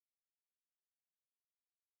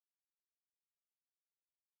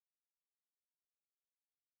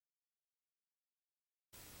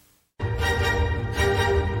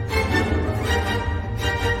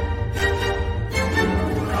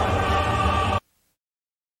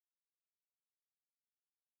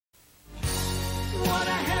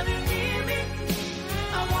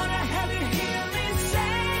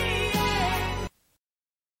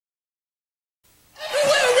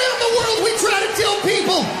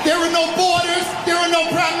There are no borders. There are no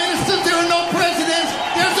prime ministers. There are no presidents.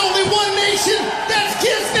 There's only one nation. That's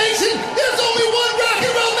Kiss Nation. There's only one rock and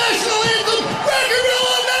roll national anthem. Rock and roll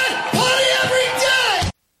all night. Party every day.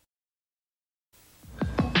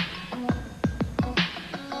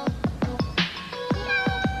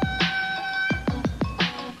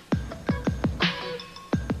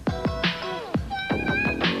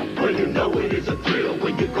 Well, you know it is a thrill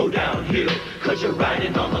when you go downhill, 'cause you're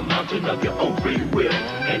riding on the mountain of your own free will.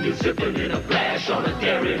 And you're zipping in a flash on a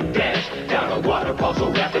daring dash down a waterfall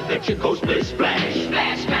so rapid that your ghost will splash.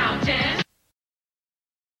 Splash Mountain.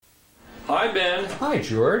 Hi, Ben. Hi,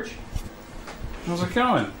 George. How's it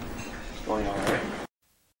going? It's going all right.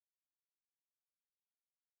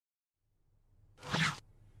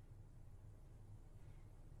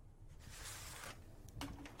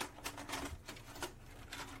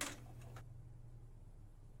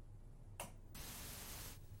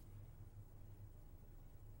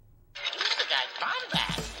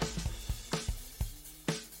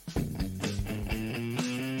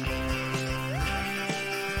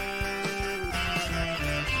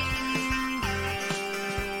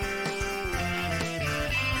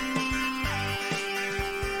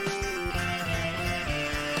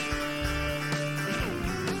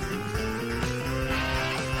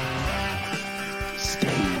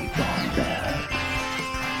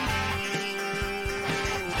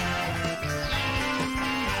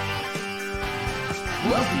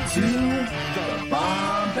 Welcome to the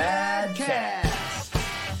Bomb Bad Cast.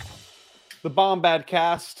 The Bomb Bad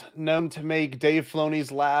Cast, known to make Dave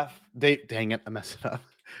Filoni's laugh. Dang it, I messed it up.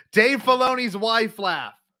 Dave Filoni's wife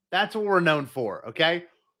laugh. That's what we're known for, okay?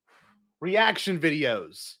 Reaction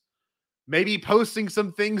videos. Maybe posting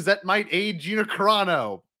some things that might aid Gina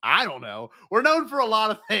Carano. I don't know. We're known for a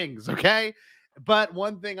lot of things, okay? But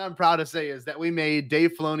one thing I'm proud to say is that we made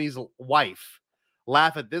Dave Filoni's wife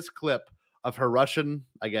laugh at this clip of her Russian,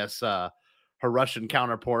 I guess, her Russian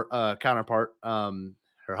counterpart, her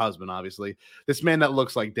husband, obviously. This man that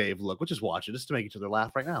looks like Dave. Look, we'll just watch it just to make each other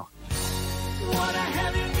laugh right now. Wanna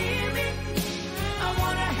have you hear me? I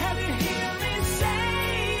wanna have you hear me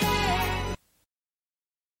say it.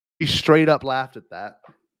 He straight up laughed at that.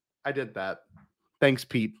 I did that. Thanks,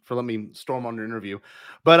 Pete, for letting me storm on your interview.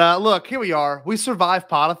 But look, here we are. We survived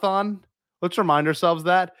Podathon. Let's remind ourselves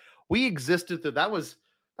that we existed through that was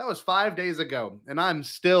 5 days ago, and I'm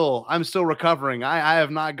still recovering. I have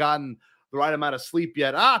not gotten the right amount of sleep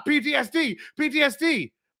yet.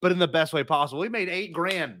 PTSD, but in the best way possible. We made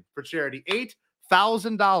 $8,000 for charity,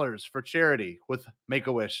 $8,000 for charity with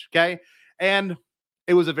Make-A-Wish. Okay, and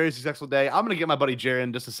it was a very successful day. I'm gonna get my buddy Jerry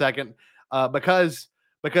in just a second, because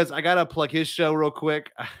I gotta plug his show real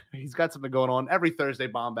quick. He's got something going on every Thursday.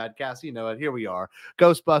 Bomb Bad Cast, you know it. Here we are,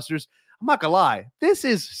 Ghostbusters. I'm not gonna lie, this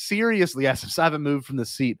is seriously, yes, I haven't moved from the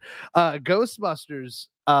seat. Ghostbusters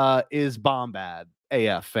is Bomb Bad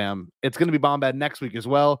AF, fam. It's gonna be Bomb Bad next week as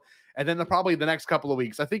well, and then probably the next couple of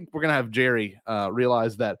weeks. I think we're gonna have Jerry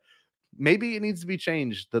realize that maybe it needs to be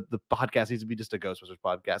changed. The podcast needs to be just a Ghostbusters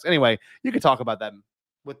podcast. Anyway, you can talk about that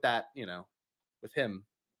with him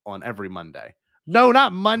on every Monday. No,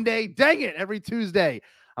 not Monday. Dang it, every Tuesday.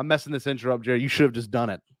 I'm messing this intro up, Jerry. You should have just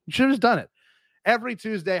done it. Every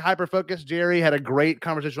Tuesday, Hyperfocus. Jerry had a great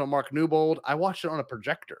conversation with Mark Newbold. I watched it on a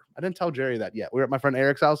projector. I didn't tell Jerry that yet. We were at my friend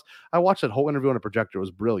Eric's house. I watched that whole interview on a projector. It was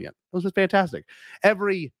brilliant. It was just fantastic.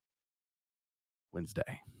 Every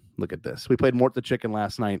Wednesday. Look at this. We played Mort the Chicken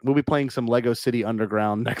last night. We'll be playing some Lego City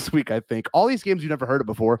Underground next week, I think. All these games you've never heard of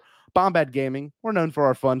before. Bomb Bad Gaming. We're known for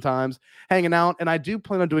our fun times, hanging out. And I do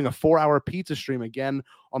plan on doing a 4-hour pizza stream again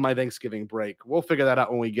on my Thanksgiving break. We'll figure that out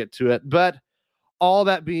when we get to it. But all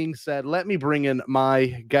that being said, let me bring in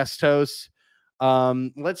my guest host.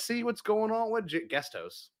 Let's see what's going on with guest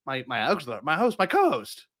host. My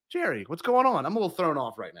co-host, Jerry. What's going on? I'm a little thrown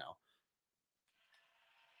off right now.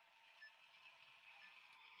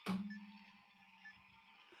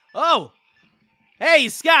 Oh, hey,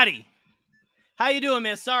 Scotty. How you doing,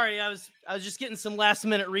 man? Sorry, I was just getting some last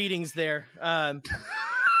minute readings there.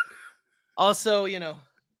 Also, a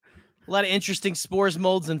lot of interesting spores,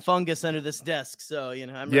 molds, and fungus under this desk. So,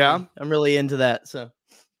 I'm really into that. So,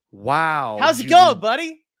 wow. How's it going,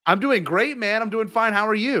 buddy? I'm doing great, man. I'm doing fine. How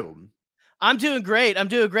are you? I'm doing great.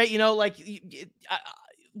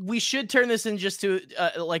 We should turn this in just to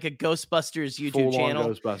like a Ghostbusters YouTube channel.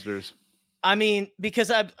 Ghostbusters. I mean,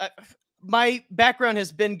 because my background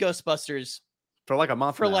has been Ghostbusters for like a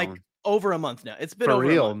month. For like over a month now. It's been for over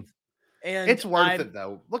real. a month. And it's worth it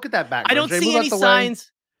though. Look at that background. I don't see any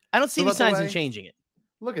signs. I don't see any signs in changing it.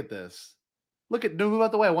 Look at this. Move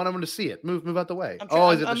out the way. I want everyone to see it. Move out the way.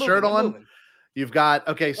 Is it the shirt on? You've got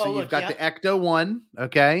you've got the Ecto one.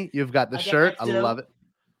 Okay, you've got the shirt. I love it.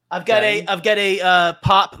 I've got a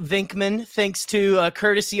Pop Vinkman, thanks to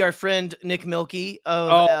courtesy our friend Nick Milkey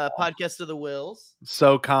of Podcast of the Wills.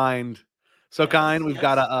 So kind, so kind. We've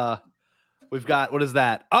got what is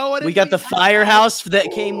that? Oh, we got the firehouse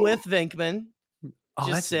that came with Vinkman. Oh,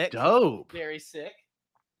 Just that's sick. dope. Very sick.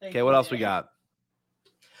 Okay, what else we got?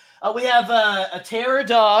 We have a terror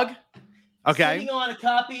dog. Okay. Sitting on a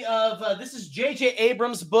copy of this is J.J.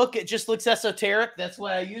 Abrams' book. It just looks esoteric. That's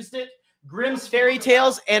why I used it. Grimm's Fairy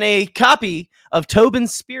Tales, and a copy of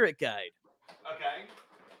Tobin's Spirit Guide. Okay.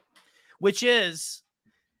 Which is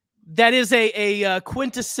a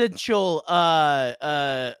quintessential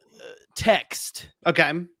text.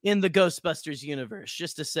 Okay. In the Ghostbusters universe,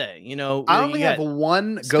 just to say, I only have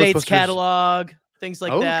one Spade's Ghostbusters catalog, things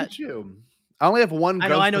like that. Look at you. I only have one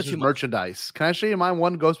Ghostbusters merchandise. Can I show you my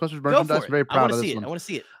one Ghostbusters merchandise? I'm very proud of this one. I want to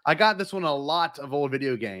see it. I got this one a lot of old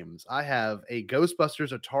video games. I have a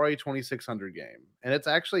Ghostbusters Atari 2600 game, and it's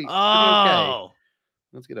actually pretty okay.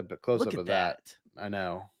 Let's get a bit close up of that. I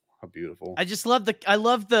know. How beautiful. I just love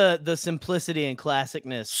the simplicity and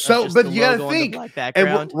classicness. So, but you gotta think,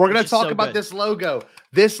 and we're gonna talk about this logo.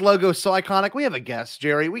 This logo is so iconic. We have a guest,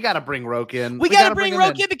 Jerry. We gotta bring Roke in. We gotta bring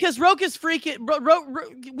Roke in because Roke is freaking.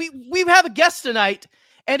 We have a guest tonight,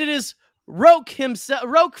 and it is Roke himself.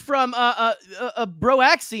 Roke from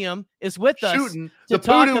Broaxium is with us to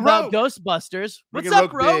talk about Ghostbusters. What's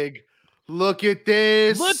up, Roke? Big. Look at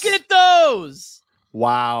this. Look at those.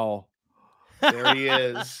 Wow. There he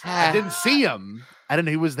is. I didn't see him. I didn't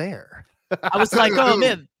know he was there. I was like, oh,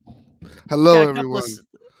 man. Hello, everyone.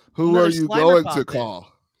 Who are you going to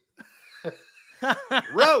call?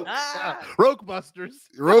 Roke. Rokebusters.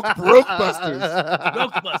 Rokebusters.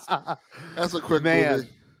 Rokebusters. That's a quick movie.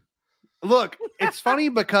 Look, it's funny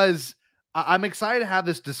because I'm excited to have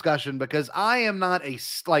this discussion because I am not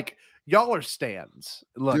y'all are stands.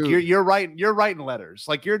 Look, dude. You're writing letters.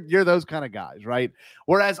 Like you're those kind of guys, right?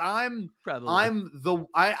 Whereas I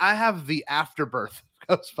have the afterbirth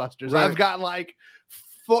Ghostbusters. Right. I've got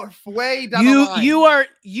way down the line.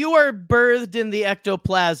 You are birthed in the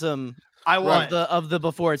ectoplasm of the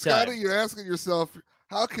before time. Scotty, you're asking yourself,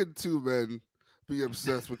 how can two men be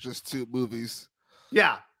obsessed with just two movies?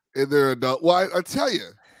 Yeah. And they're adult. Well, I tell you,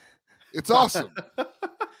 it's awesome.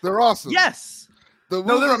 They're awesome. Yes. The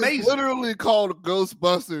movie they're amazing. Is literally called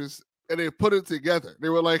Ghostbusters, and they put it together. They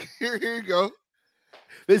were like, here you go.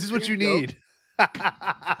 This is what you need.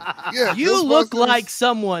 Yeah, you look like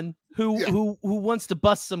someone who wants to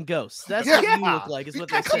bust some ghosts. That's what you look like. Is what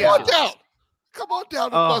they say. Come on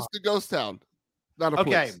down to bust the ghost town. Not a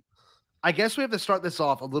place. I guess we have to start this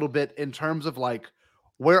off a little bit in terms of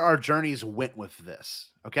where our journeys went with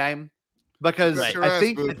this. Okay. Because I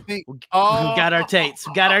think we got our Tates.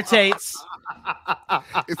 We got our Tates.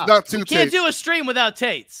 It's not too. You can't do a stream without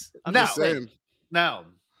Tates. No.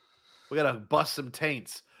 We gotta bust some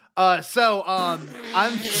taints. So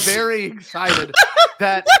I'm very excited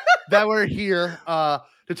that we're here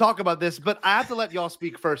to talk about this, but I have to let y'all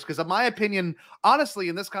speak first because my opinion, honestly,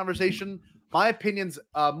 in this conversation, my opinion's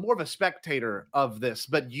more of a spectator of this.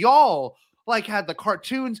 But y'all had the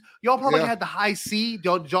cartoons. Y'all probably had the high C.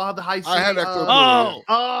 Y'all have the high C. I had that.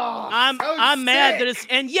 I'm mad that it's.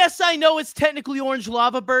 And yes, I know it's technically Orange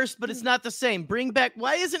Lava Burst, but it's not the same. Bring back.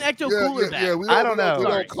 Why isn't Ecto Cooler back? I don't know. We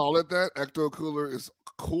don't call it that. Ecto Cooler is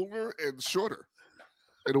cooler and shorter.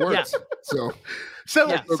 It works. So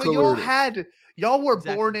y'all were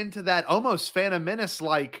born into that almost Phantom Menace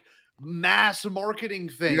mass marketing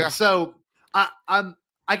thing. Yeah. So I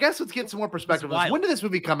guess let's get some more perspective. When did this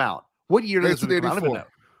movie come out? What year did this movie come out? I don't even know.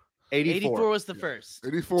 84 was the first.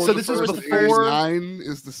 84. So this is before 89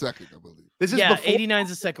 is the second, I believe. This is before 89 is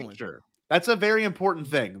the second one. Sure. That's a very important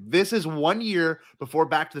thing. This is 1 year before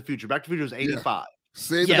Back to the Future. Back to the Future was 85.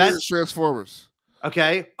 Same year as Transformers.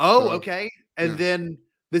 Okay. Okay. And then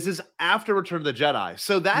this is after Return of the Jedi.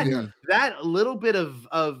 So that little bit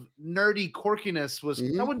of nerdy quirkiness was,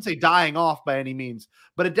 I wouldn't say dying off by any means,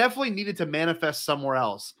 but it definitely needed to manifest somewhere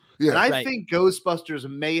else. Yeah, and I think Ghostbusters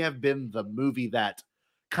may have been the movie that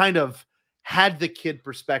kind of had the kid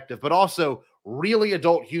perspective, but also really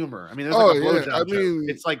adult humor. I mean, there's a blowjob joke.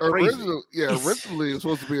 It's crazy. Originally it was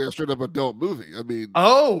supposed to be a straight up adult movie. I mean,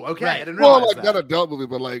 okay. Right. I didn't realize that. Not adult movie,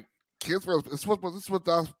 but kids. It's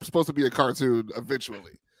supposed to be a cartoon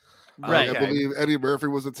eventually. Right. I believe Eddie Murphy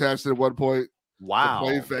was attached at one point. Wow.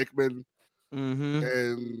 To play Fakeman.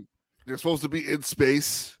 And they're supposed to be in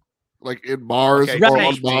space. In Mars, right?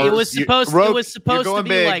 On Mars. It was supposed to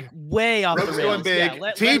be way off the rails. Going big.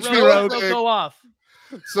 Yeah, Teach me, Roke. Go off.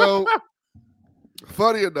 So,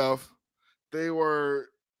 funny enough, they were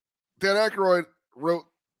Dan Aykroyd wrote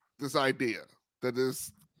this idea that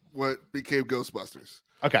is what became Ghostbusters.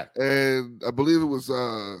 Okay. And I believe it was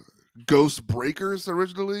Ghost Breakers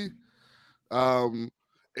originally. And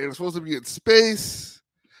it's supposed to be in space,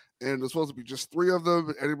 and it's supposed to be just 3 of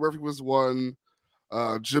them. Eddie Murphy was one.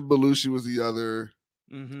 Jim Belushi was the other.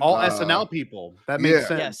 Mhm. All SNL people. That makes yeah.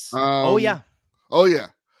 sense. Yes. Oh yeah. Oh yeah.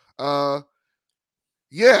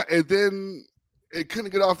 Yeah, and then it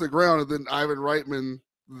couldn't get off the ground, and then Ivan Reitman,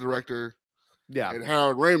 the director, Yeah. and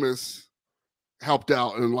Harold Ramis helped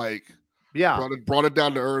out and like Yeah. brought it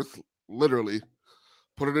down to earth, literally.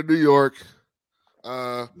 Put it in New York. They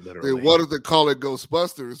Literally. wanted to call it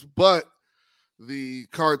Ghostbusters, but the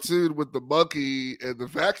cartoon with the monkey and the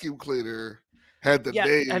vacuum cleaner had the Yeah.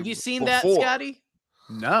 name. Have you seen before. that, Scotty?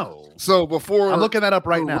 No. So before I'm looking that up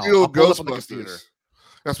right the now. real I'll pull it up on the computer. Ghostbusters.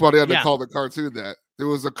 That's why they had to Yeah. call the cartoon that. There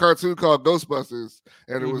was a cartoon called Ghostbusters,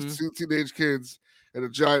 and it Mhm. was 2 teenage kids and a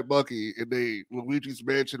giant monkey, and Luigi's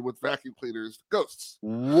Mansion with vacuum cleaners, ghosts.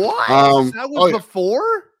 What? That was oh, yeah.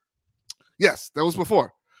 before? Yes, that was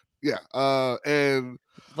before. Yeah, and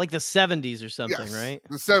Like the 70s or something, yes, right?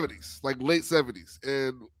 the 70s, like late 70s,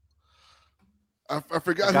 and I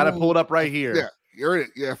forgot. I gotta who, pull it up right here. Yeah, you're in it.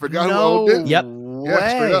 Yeah, I forgot who No owned it. Yep. Yeah,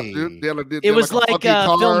 straight up, way. dude. They It had was a like funky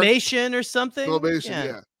car. Filmation or something. Filmation,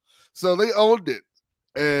 yeah. So they owned it,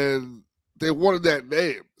 and they wanted that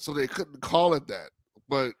name, so they couldn't call it that.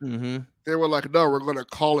 But Mm-hmm. they were like, "No, we're going to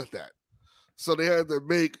call it that." So they had to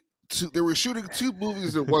make 2. They were shooting 2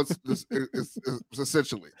 movies at once,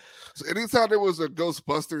 essentially. So anytime there was a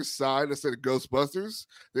Ghostbusters sign that said Ghostbusters,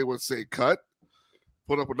 they would say "cut."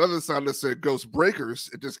 Put up another sign that said Ghost Breakers,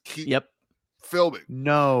 and just keep Yep. filming.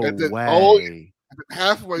 No And then- way. and then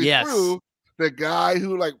halfway Yes. through, the guy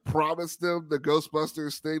who like promised them the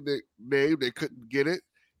Ghostbusters thing name, they couldn't get it,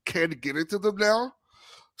 can get it to them now.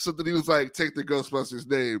 So then he was like, take the Ghostbusters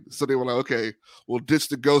name. So they were like, okay, we'll ditch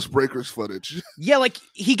the Ghost Breakers footage. Yeah, like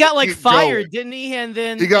he got like Keep fired, going. didn't he? And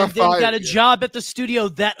then He got and then got fired, a yeah. job at the studio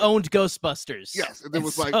that owned Ghostbusters. Yes. And it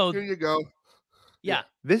was like, so- here you go. Yeah.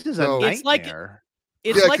 This is So- a It's like- nightmare.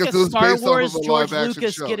 It's Yeah, like 'cause a it was Star based off of Wars a George live-action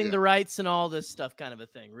Lucas show, getting yeah. the rights and all this stuff kind of a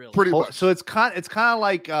thing, really. Pretty Oh, much. so it's kind of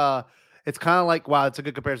like wow, it's a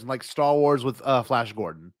good comparison, like Star Wars with Flash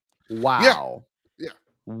Gordon. Wow. Yeah.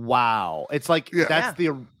 Wow. It's like Yeah.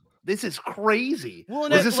 this is crazy. Well,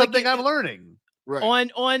 and Is it- this like something it- I'm learning? Right. On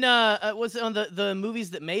was it on the movies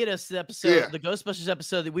that made us the episode, Yeah. the Ghostbusters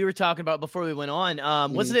episode that we were talking about before we went on.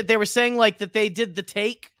 Wasn't Mm. it they were saying like that they did the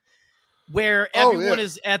take where Oh, everyone yeah.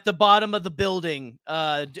 is at the bottom of the building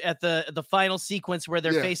at the final sequence where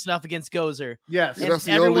they're Yeah. facing off against Gozer. Yes. Yeah, And that's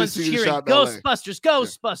the only everyone's scene cheering shot in LA. Ghostbusters,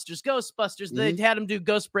 Ghostbusters, Ghostbusters. They Mhm. had them do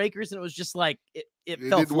Ghost Breakers, and it was just like it It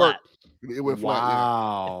fell didn't flat. work. It went flat. Yeah.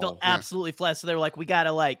 Wow. It fell yeah. absolutely flat. So they were like, we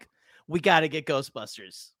gotta get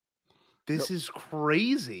Ghostbusters. This is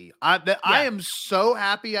crazy. I Yeah. am so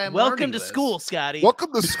happy I am Welcome learning to this. school, Scotty.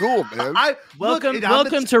 Welcome to school, man. Welcome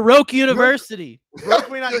to Roke University.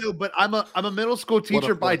 Roke may not know, but I'm a middle school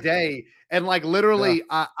teacher by fun. day, and like literally,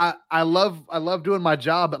 I love doing my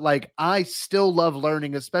job, but like I still love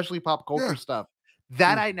learning, especially pop culture Yeah. stuff.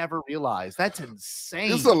 That I never realized. That's insane.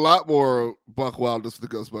 There's a lot more buck wildness for the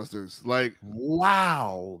Ghostbusters. Like,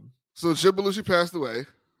 Wow. so Jim Belushi passed away.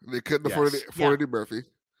 They couldn't afford Yes. Eddie Murphy.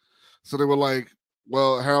 So they were like,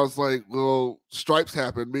 well, Harold's like, well, Stripes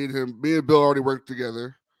happened. Me and Bill already worked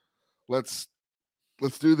together. Let's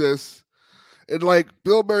do this. And like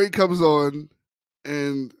Bill Murray comes on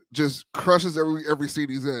and just crushes every scene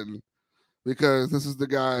he's in because this is the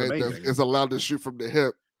guy that Amazing. is allowed to shoot from the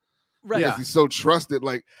hip. Right. Because he's so trusted.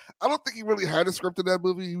 Like, I don't think he really had a script in that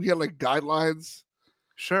movie. He had like guidelines.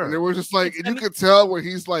 Sure. And they were just like, It's- and I you mean- could tell where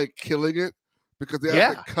he's like killing it because they have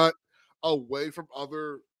Yeah. to cut away from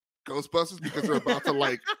other Ghostbusters because they're about to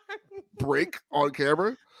like break on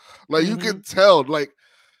camera. Like you can tell, like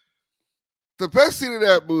the best scene in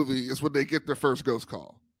that movie is when they get their first ghost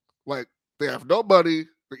call. Like they have no money,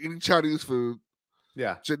 they're eating Chinese food.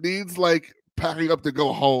 Yeah. Janine's like packing up to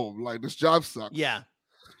go home. Like this job sucks. Yeah.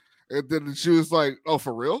 And then she was like, "Oh,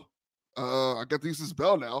 for real? I got to use this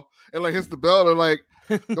bell now." And like hits the bell, and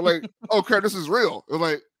they're like, "Oh crap, this is real." And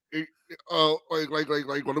like,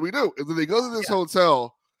 what do we do? And then they go to this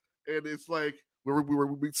hotel, and it's like we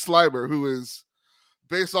meet Slimer, who is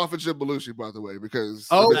based off of Jim Belushi, by the way, because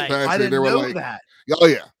of Oh, his Nice. passing, I didn't they were know like, that. "Oh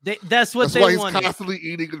yeah, That's what that's why they he's wanted. constantly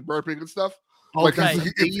eating and burping and stuff." Oh, Like that's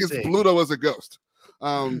it's amazing. Pluto as a ghost.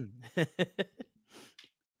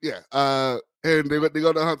 Yeah. And they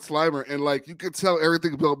go to hunt Slimer, and like you can tell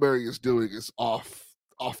everything Bill Murray is doing is off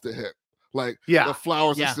the hip. Like Yeah. the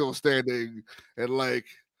flowers Yeah. are still standing, and like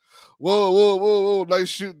whoa, nice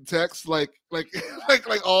shooting, Tex. Like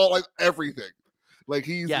all like everything. Like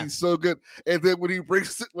he's so good. And then when they bring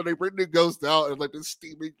the ghost out and like the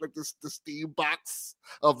steaming, like the steam box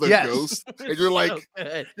of the ghost, and you're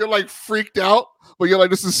like freaked out, but you're like,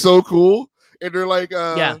 this is so cool. And they're like,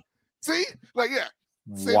 see, like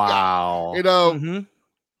same wow, guy. You know,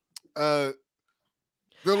 Mm-hmm.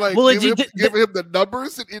 they're like giving him the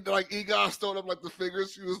numbers, and like Egon told him like the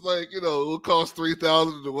figures. She was like, it will cost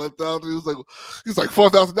 $3,000 to $1,000. He was like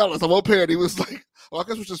 $4,000. I won't pay it. He was like, well, I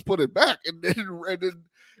guess we'll just put it back. And then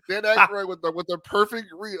Dan Aykroyd with the perfect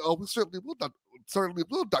read. Oh, we certainly will,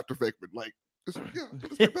 Dr. Fakeman. Like, let's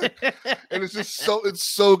get back. And it's just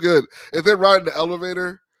so good. And then riding the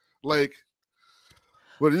elevator, like.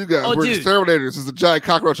 What are you guys? We're exterminators. There's a giant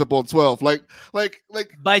cockroach up on 12. Like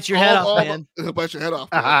bite your head off, man. Bite your head off.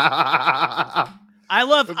 I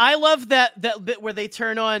love that bit where they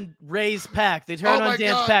turn on Ray's pack. They turn on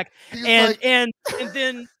Dan's pack, and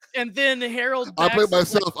then Harold. I play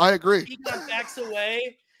myself. I agree. He backs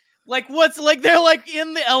away. Like they're like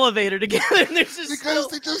in the elevator together. And there's just because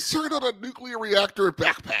they just turned on a nuclear reactor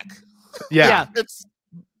backpack. Yeah. It's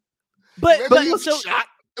but so shot.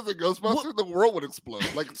 As a Ghostbuster, the world would explode.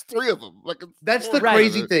 Like it's 3 of them. Like that's the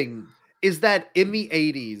crazy thing is that in the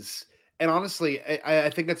 80s, and honestly, I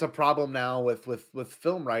think it's a problem now with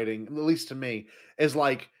film writing, at least to me, is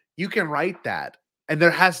like you can write that and there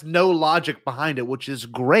has no logic behind it, which is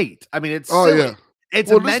great. I mean, it's silly. It's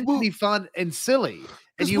meant to be fun and silly.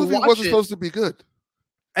 This and movie wasn't supposed to be good.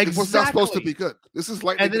 Exactly. It was not supposed to be good. This is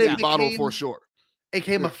lightning in a bottle for sure. It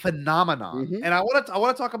became a phenomenon, and I want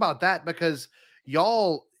to talk about that because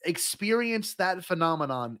y'all experienced that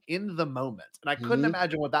phenomenon in the moment. And I couldn't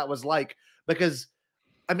imagine what that was like because,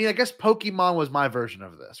 I mean, I guess Pokemon was my version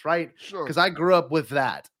of this, right? Sure. Because I grew up with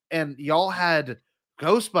that. And y'all had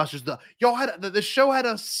Ghostbusters. The show had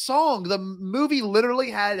a song. The movie literally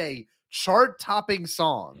had a chart-topping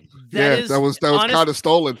song. That was kind of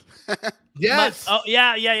stolen. Yes.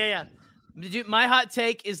 Yeah. My hot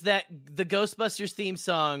take is that the Ghostbusters theme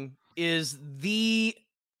song is the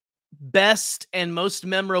best and most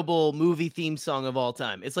memorable movie theme song of all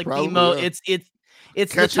time. It's like it's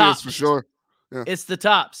the tops for sure. Yeah. It's the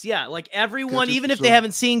tops. Yeah, like everyone, even if they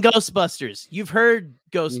haven't seen Ghostbusters, you've heard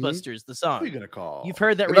Ghostbusters, the song. Who are you gonna call? You've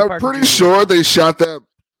heard that. And I'm pretty sure they shot that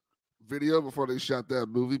video before they shot that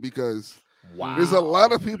movie because there's a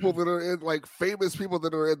lot of people that are in, like famous people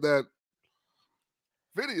that are in that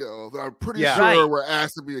video that I'm pretty sure were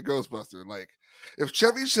asked to be a Ghostbuster. Like if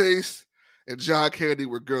Chevy Chase and John Candy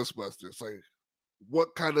were Ghostbusters, like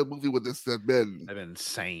what kind of movie would this have been? That'd been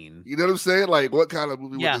insane. You know what I'm saying? Like what kind of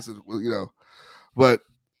movie would this have, but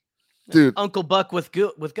dude, Uncle Buck with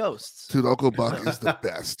ghosts. Dude, Uncle Buck is the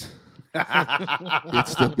best.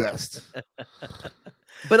 It's the best.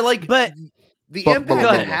 But the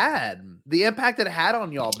impact it had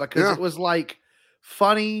on y'all because it was like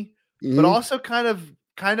funny, but also kind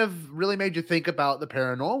of really made you think about the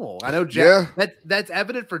paranormal. I know that's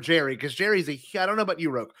evident for Jerry because Jerry's I don't know about you,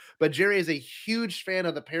 Roke, but Jerry is a huge fan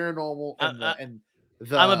of the paranormal and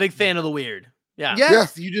I'm a big fan of the weird. Yeah.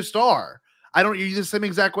 Yes, you just are. You're the same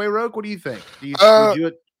exact way, Roke. What do you think?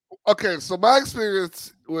 Okay, so my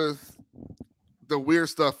experience with the weird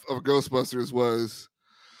stuff of Ghostbusters was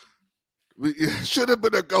it should have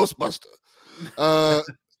been a Ghostbuster.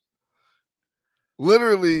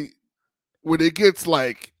 Literally, when it gets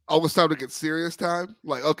like almost time to get serious time,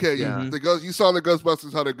 like you saw the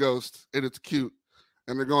Ghostbusters Hunt a Ghost, and it's cute,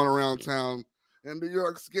 and they're going around town, and New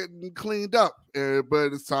York's getting cleaned up,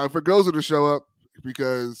 but it's time for Gozer to show up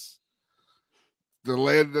because the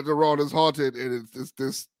land that they're on is haunted, and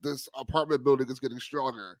it's this apartment building is getting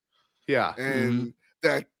stronger. Yeah, and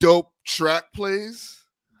that dope track plays.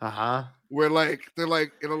 Where they're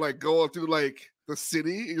it'll go through the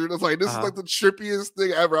city. And you're just like, this is like the trippiest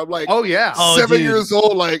thing ever. I'm like, 7 years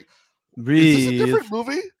old. Like, is this a different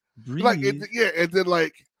movie? Like, and then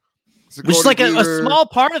which is like a small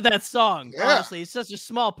part of that song. Yeah. Honestly, it's such a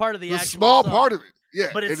small part of the actual small song. Part of it. Yeah,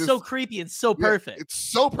 but it's so creepy and so perfect. It's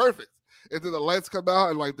so perfect. And then the lights come out,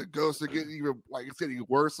 and the ghosts are getting even it's getting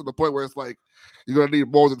worse to the point where it's like you're gonna need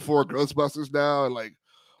more than 4 Ghostbusters now, and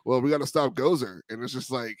well, we got to stop Gozer, and it's just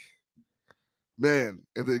like, man.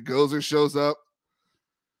 And then Gozer shows up,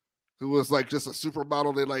 who was just a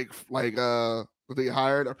supermodel that they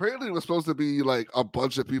hired. Apparently, it was supposed to be a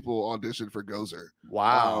bunch of people auditioned for Gozer.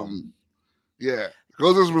 Wow. Yeah,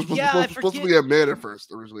 Gozer was supposed to be a man at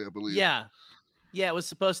first originally, I believe. Yeah, it was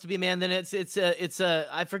supposed to be a man. Then it's a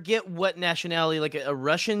I forget what nationality, like a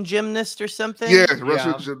Russian gymnast or something. Yeah,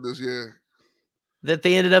 Russian gymnast. Yeah, that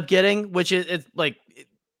they ended up getting, which it's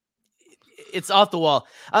it's off the wall.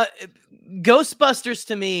 Ghostbusters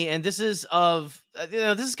to me, and this is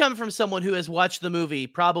this is coming from someone who has watched the movie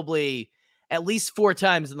probably at least 4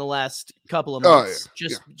 times in the last couple of months.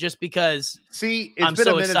 Just because. See, it's I'm been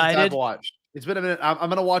so a minute since I've excited. watched. It's been a minute. I'm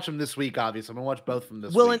gonna watch them this week. Obviously, I'm gonna watch both of them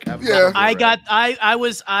this Well, week. and Yeah.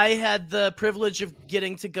 I had the privilege of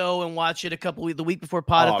getting to go and watch it the week before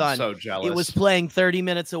Podathon. I'm so jealous. It was playing 30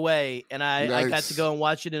 minutes away, and I got Nice. to go and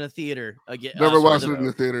watch it in a theater again. Never watched it in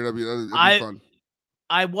the theater. That'd be fun.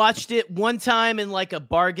 I watched it one time in like a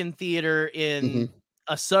bargain theater in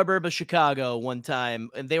a suburb of Chicago one time,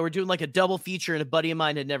 and they were doing like a double feature, and a buddy of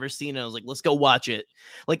mine had never seen it. I was like, let's go watch it.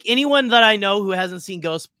 Like anyone that I know who hasn't seen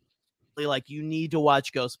Ghostbusters, like you need to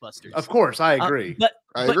watch Ghostbusters. Of course, I agree. But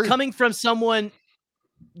I agree. coming from someone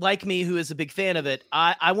like me who is a big fan of it,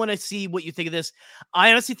 I want to see what you think of this.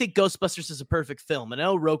 I honestly think Ghostbusters is a perfect film, and I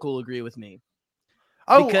know Roke will agree with me.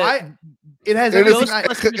 It has.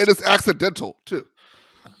 It is accidental too.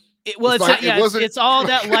 It's all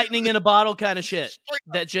that lightning in a bottle kind of shit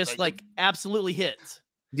that just like absolutely hits.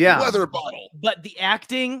 Yeah, Weather bottle. But the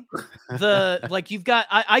acting, you've got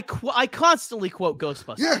I constantly quote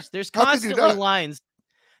Ghostbusters. Yeah, There's how could you constantly not? lines.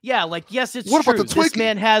 Yeah, like yes, it's What true. about the This Twinkie?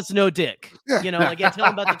 man has no dick. Yeah. You know, like tell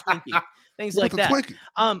him about the Twinkie, things What like about that.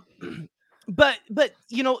 the Twinkie? But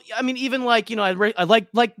you know, I mean, even like you know, I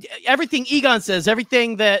like everything Egon says,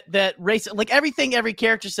 everything that race, like everything every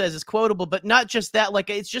character says is quotable, but not just that. Like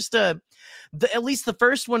it's just at least the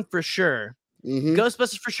first one for sure.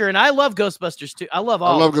 Ghostbusters for sure, and I love Ghostbusters too. I love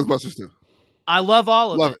Ghostbusters too. I love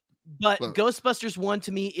all of Love it. But Ghostbusters 1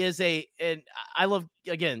 to me is and I love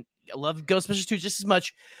Ghostbusters 2 just as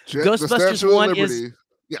much. Ghostbusters 1 is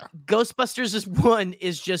Ghostbusters 1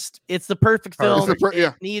 is just it's the perfect film.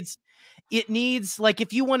 It needs like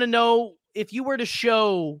if you want to know, if you were to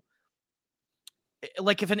show,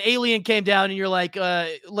 like if an alien came down and you're like,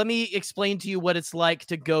 let me explain to you what it's like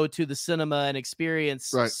to go to the cinema and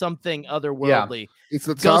experience something otherworldly. It's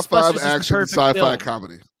the top 5 is the action perfect sci-fi film.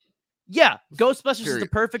 comedy. Yeah, Ghostbusters is the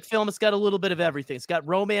perfect film. It's got a little bit of everything. It's got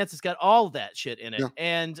romance. It's got all of that shit in it. Yeah.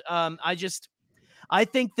 And I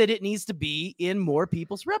think that it needs to be in more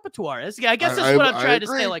people's repertoire. I guess that's what I'm trying to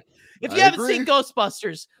say. Like, if you haven't seen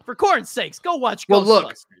Ghostbusters, for corn's sakes, go watch Ghostbusters.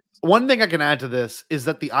 Look, one thing I can add to this is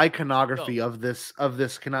that the iconography of this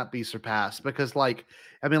cannot be surpassed because, like,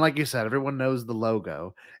 I mean, like you said, everyone knows the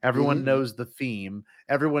logo, everyone knows the theme,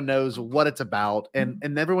 everyone knows what it's about,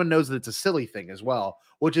 and everyone knows that it's a silly thing as well,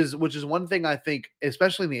 which is one thing I think,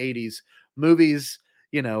 especially in the 80s, movies,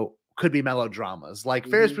 you know, could be melodramas. Like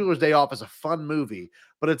Ferris Bueller's Day Off is a fun movie,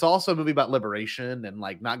 but it's also a movie about liberation and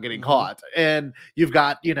like not getting caught. And you've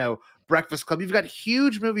got, you know, Breakfast Club. You've got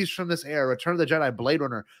huge movies from this era, Return of the Jedi, Blade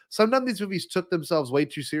Runner. Sometimes these movies took themselves way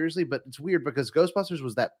too seriously, but it's weird because Ghostbusters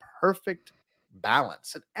was that perfect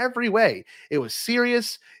balance in every way. It was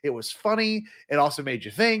serious, it was funny, it also made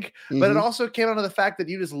you think, but it also came out of the fact that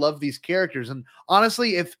you just love these characters. And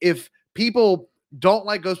honestly, if people don't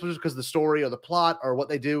like Ghostbusters because of the story or the plot or what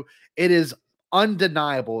they do, it is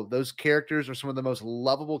undeniable those characters are some of the most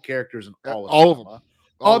lovable characters in all of them.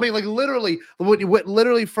 I mean, like literally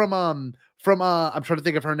from I'm trying to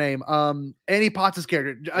think of her name. Annie Potts'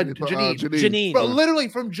 character, Janine. Bro, literally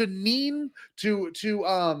from Janine to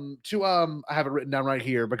I have it written down right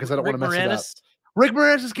here because I don't want to mess it up. Rick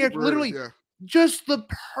Moranis' character, literally just the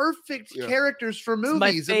perfect characters for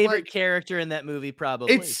movies. It's my favorite character in that movie,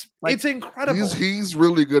 probably. It's incredible. He's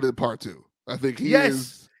really good at part 2. I think he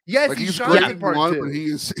is. Yes, like, he's great in part 2. But he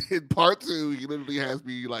is in part 2. He literally has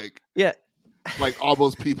me like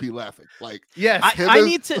almost pee laughing. Like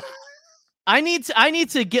I need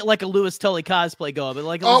to get like a Louis Tully cosplay going. But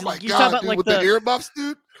like, oh my god, dude, like with the earmuffs,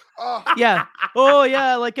 dude. Oh. Yeah. Oh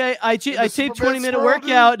yeah. Like I taped 20-minute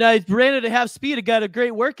workout and I ran it at half speed. I got a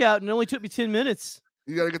great workout and it only took me 10 minutes.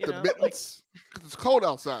 You gotta get the mittens because it's cold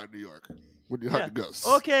outside in New York when you hunt the ghosts.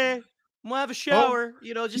 Okay. I'm gonna have a shower.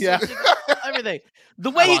 You know, just everything.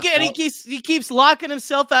 The way he keeps locking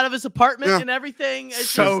himself out of his apartment and everything. It's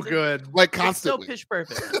so good. Like constantly. It's so pitch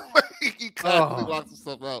perfect. He constantly locks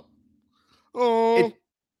himself out. Oh.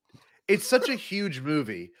 It's such a huge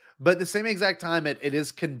movie. But at the same exact time, it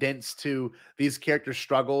is condensed to these character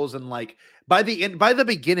struggles, and like by the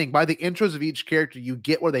intros of each character, you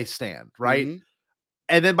get where they stand, right?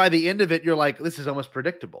 And then by the end of it, you're like, this is almost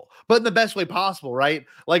predictable, but in the best way possible, right?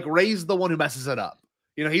 Like Ray's the one who messes it up.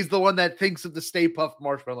 You know, he's the one that thinks of the Stay Puft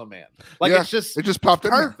Marshmallow Man. Like it just popped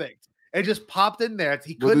perfect. It just popped in there.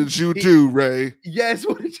 What did you do, Ray? Yes,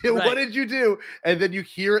 what did you do? And then you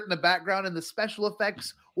hear it in the background, and the special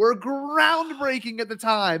effects were groundbreaking at the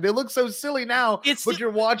time. They look so silly now, but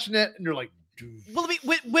you're watching it and you're like, Well, I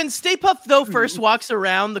mean, when Stay Puft though first walks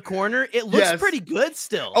around the corner, it looks Yes. pretty good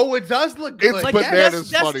still. Oh, it does look good. It's like bananas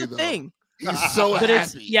that's funny the though. thing. He's so But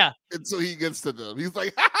it's happy. yeah, Until he gets to them. He's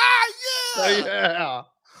like, ha yeah. yeah.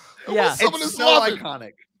 yeah. Someone It's is so loving.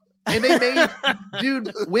 iconic. And they made,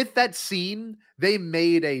 dude, with that scene, they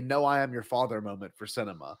made a "No, I am your father" moment for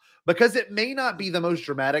cinema because it may not be the most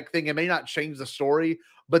dramatic thing, it may not change the story,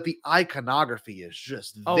 but the iconography is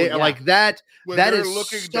just there. Yeah. Like that. When That they're is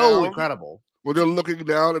looking so down, incredible. When they're looking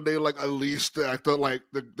down and they like unleash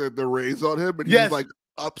the rays on him and Yes. he's like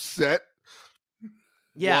upset.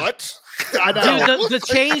 Yeah. What? I know. Dude, the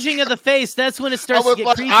changing of the face, that's when it I starts to was get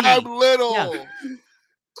like, creepy. I'm little. Yeah.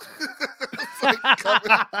 It's like,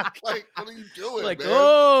 like, what are you doing, Like, man?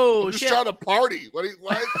 oh, I'm just shit. trying to party. What?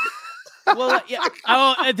 Well, yeah.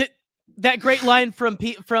 Oh, that great line from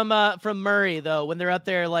Murray though, when they're up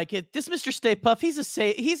there, like, this Mr. Stay Puft, he's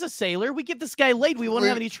a sailor. We get this guy laid, we won't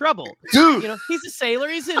have any trouble. Dude, You know, he's a sailor.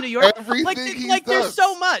 He's in New York. everything he Like there's does.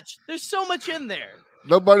 so much. There's so much in there.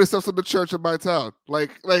 Nobody steps in the church in my town. Like,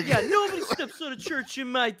 Yeah, nobody steps on a church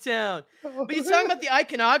in my town. But you're talking about the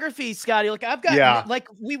iconography, Scotty. Like I've got, Yeah. like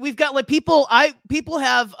we've got like people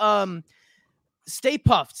have Stay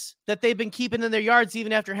Puffs that they've been keeping in their yards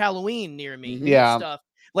even after Halloween near me. and Yeah. stuff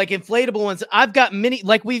like inflatable ones. I've got mini,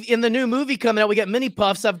 like we've in the new movie coming out. We got mini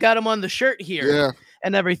puffs. I've got them on the shirt here yeah,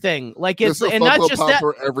 and everything. Like it's it's a and not Funko just Pop that.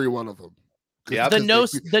 for every one of them. Yeah. The no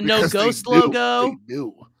Because ghost they knew. logo. They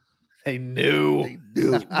knew. They knew. They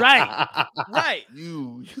knew. Right. Right.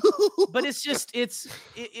 You. But it's just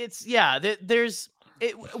yeah, there's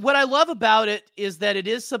what I love about it is that it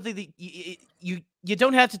is something that you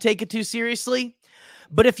don't have to take it too seriously,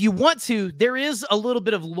 but if you want to, there is a little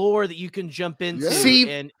bit of lore that you can jump into. Yeah. See,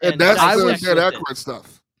 And that's the dissect Dan with it. Aykroyd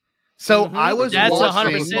stuff. So Mhm. I was That's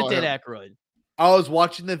watching. 100% Dan Aykroyd. I was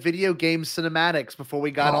watching the video game cinematics before we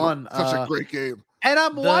got on. Such a great game. And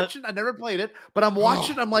I'm The- watching. I never played it, but I'm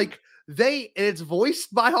watching. I'm like, it's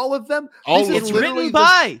voiced by all of them. All This of is It's them. literally written the-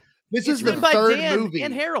 by. This It's is the written by third Dan movie.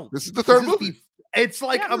 and Harold. This is the third This is movie. it's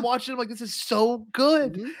like Yeah. I'm watching. I'm like, this is so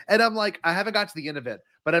good, Mhm. and I'm like, I haven't got to the end of it,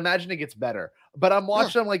 but I imagine it gets better. But I'm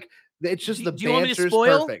watching. I'm like, it's just the Do you want me to banter's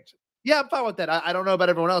spoil? perfect. Yeah, I'm fine with that. I don't know about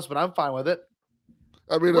everyone else, but I'm fine with it.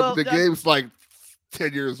 I mean, Well, the game's like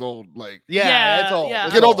 10 years old. Like, Yeah, it's all. yeah.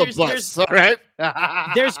 get on the There's- bus, all right?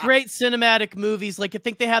 There's great cinematic movies. Like I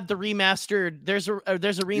think they have the remastered. There's a Yeah,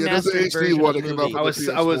 there's remastered an HD version one of that the came out movie. for I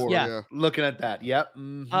the was- PS4, yeah. yeah. looking at that. Yep.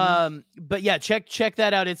 Mhm. But yeah, check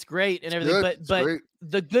that out. It's great and everything. Good. It's But great.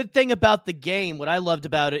 the good thing about the game, what I loved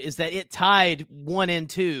about it, is that it tied 1 and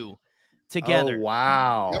 2 together. Oh,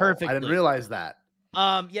 wow. I Perfectly. didn't realize that.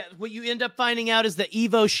 Yeah, what you end up finding out is that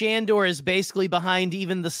Evo Shandor is basically behind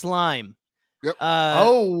even the slime. Yep.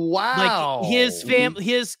 Oh, wow. Like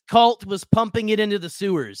his cult was pumping it into the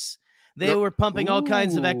sewers. They Yep. were pumping all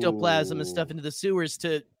kinds of ectoplasm and Ooh. stuff into the sewers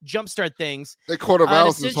to jumpstart things. They caught him and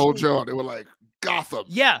out this whole essentially- job. They were like, Gotham.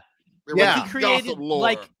 Yeah, They were Yeah. like, he created Gotham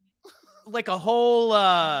lore. like a whole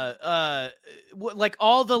like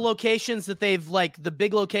all the locations that they've like the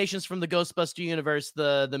big locations from the Ghostbuster universe,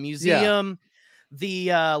 the museum,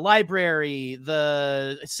 the library,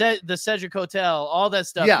 the Cedric Hotel, all that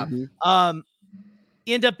stuff. Yeah. Mhm.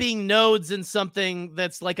 End up being nodes in something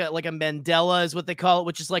that's like a Mandela is what they call it,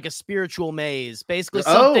 which is like a spiritual maze, basically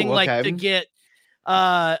Oh, something like okay. to get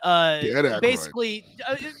Aykroyd. basically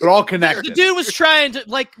They're all the connected. dude was trying to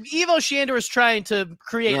like Evo Shandor was trying to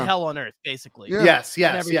create Yeah. hell on earth, basically. Yeah. Yes, And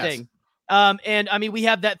yes, everything. yes. And I mean, we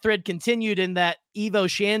have that thread continued in that Evo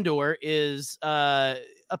Shandor is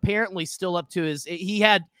apparently still up to he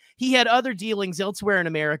had other dealings elsewhere in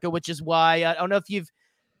America, which is why I don't know if you've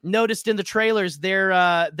noticed in the trailers they're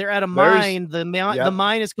at a mine. The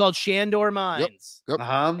mine is called Shandor Mines, Yep.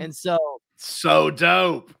 Uh-huh. and so So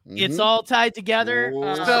dope. it's Mhm. all tied together.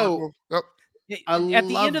 Oh, So- yep. I at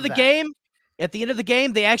the love end of the that.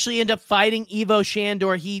 game, they actually end up fighting Evo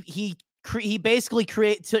Shandor. He basically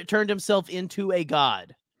turned himself into a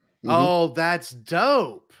god. Mhm. Oh, that's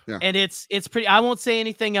dope. And it's pretty. I won't say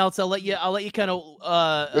anything else. I'll let you kind of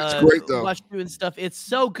It's great, though. watch through and stuff. It's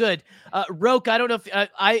so good. Roke, I don't know if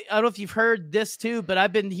I don't know if you've heard this too, but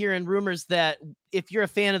I've been hearing rumors that if you're a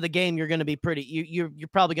fan of the game, you're going to be pretty. You're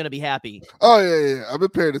probably going to be happy. Oh, yeah. I've been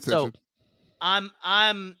paying attention.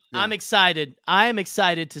 I'm excited. I'm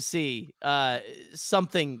excited to see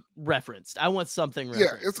something referenced. I want something Yeah,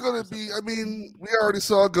 referenced. it's gonna be. I mean, we already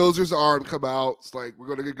saw Gozer's arm come out. It's like we're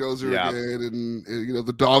gonna get Gozer Yeah. again, and you know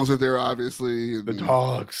the dogs are there, obviously. And, The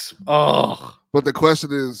dogs. Oh, But the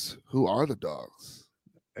question is, who are the dogs?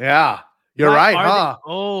 yeah. You're right, Are they- huh?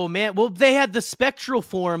 oh man. Well, they had the spectral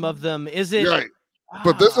form of them. Is it? Right.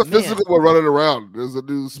 But there's a Man. physical one running around. There's a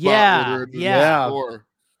new spot Yeah, where they're in the yeah. store.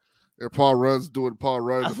 And Paul Rudd's doing Paul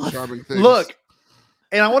Rudd charming things. Look,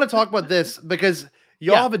 and I want to talk about this because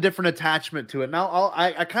y'all Yeah. have a different attachment to it. Now,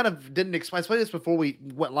 I kind of didn't explain this before we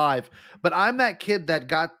went live, but I'm that kid that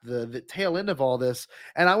got the tail end of all this.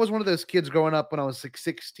 And I was one of those kids growing up when I was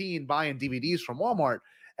 16 buying DVDs from Walmart.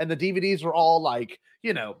 And the DVDs were all like,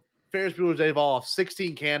 Ferris Bueller's Day Off,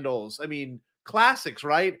 16 Candles. I mean, classics,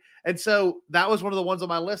 right? And so that was one of the ones on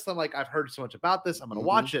my list. I'm like, I've heard so much about this. I'm going to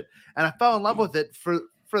watch it. And I fell in love with it for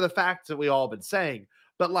the facts that we all been saying.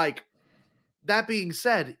 But like, that being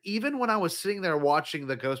said, even when I was sitting there watching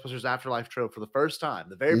the Ghostbusters Afterlife trope for the first time,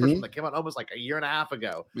 the very first one that came out almost like a year and a half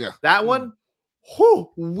ago, that one,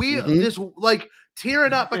 just like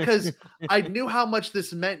tearing up because I knew how much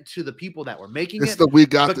this meant to the people that were making it's it. We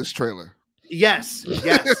got this trailer. Yes.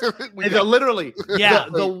 Literally,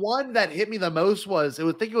 the one that hit me the most was I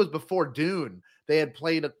think it was before Dune. They had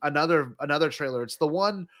played another trailer. It's the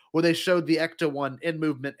one where they showed the Ecto one in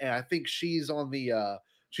movement, and I think she's on the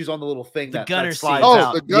little thing that gunner slides seat.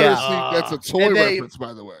 out. The gunner seat. That's a toy reference,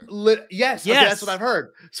 by the way. Yes, okay, that's what I've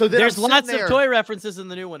heard. So then there's lots of toy references in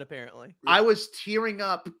the new one, apparently. I was tearing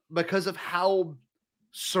up because of how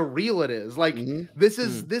surreal it is. Like this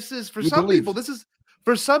is for some people. This is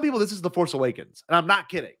the Force Awakens, and I'm not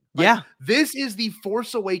kidding. Like, this is the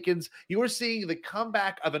Force Awakens. You are seeing the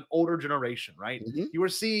comeback of an older generation, right? You are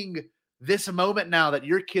seeing this moment now that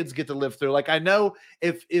your kids get to live through. Like, I know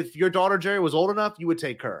if your daughter Jerry was old enough, you would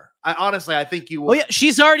take her. I think you would. Oh yeah,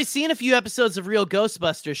 she's already seen a few episodes of Real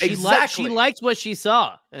Ghostbusters. She liked what she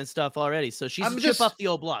saw and stuff already. So she's a chip off the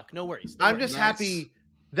old block. No worries. I'm just happy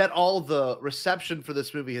that all the reception for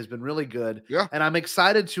this movie has been really good. Yeah. And I'm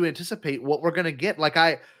excited to anticipate what we're gonna get.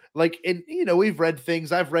 We've read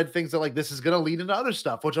things. I've read things that like this is gonna lead into other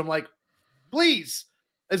stuff, which I'm like, please,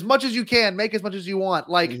 as much as you can, make as much as you want.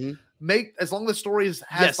 Like make as long as the story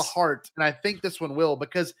has the heart, and I think this one will,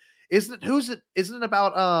 because isn't it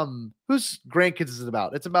about whose grandkids is it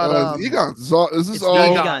about? It's about Egon's. This is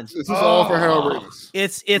all for Harold Ramis.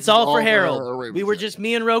 It's all for Harold.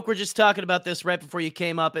 Me and Roke were just talking about this right before you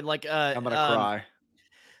came up, and like I'm gonna cry.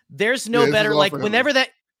 There's no better, like whenever that.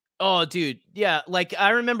 Oh, dude, yeah. Like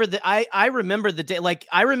I remember I remember the day. Like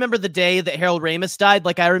I remember the day that Harold Ramis died.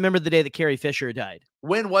 Like I remember the day that Carrie Fisher died.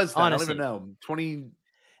 When was that? Honestly. I don't even know.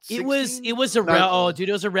 2016? It was around. Oh, dude,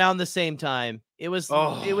 it was around the same time. It was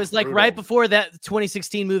like right before that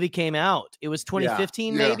 2016 movie came out. It was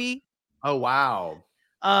 2015 maybe. Oh wow.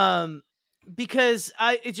 Because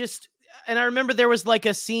I remember there was like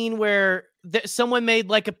a scene where someone made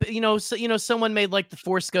like someone made like the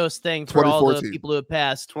Force Ghost thing for all the people who have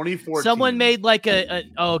passed. 2014. Someone made like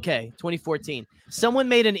 2014. Someone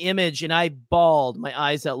made an image and I bawled my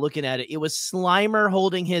eyes out looking at it. It was Slimer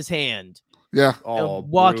holding his hand. Yeah.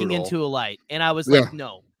 Walking into a light. And I was like,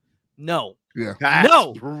 no. Yeah.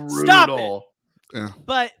 No. Brutal. Stop it. Yeah.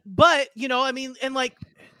 But I mean, and like,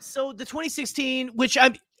 so the 2016, which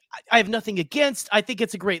I have nothing against. I think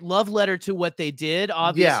it's a great love letter to what they did,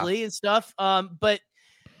 obviously, and stuff. But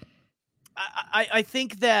I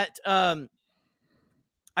think that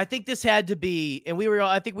I think this had to be, and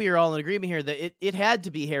I think we were all in agreement here that it had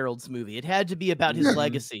to be Harold's movie. It had to be about his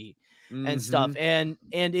legacy and stuff. And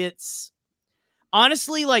it's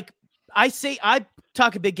honestly, like I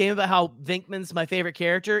talk a big game about how Venkman's my favorite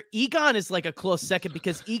character. Egon is like a close second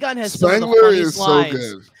because Egon has some of the funniest lines.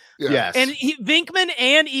 So good. Yeah. Yes. And Venkman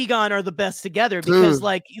and Egon are the best together because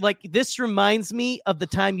like this reminds me of the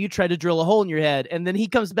time you tried to drill a hole in your head. And then he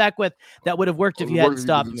comes back with, that would have worked if you hadn't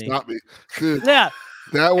stopped me. Dude, yeah.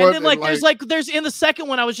 That one. And then there's in the second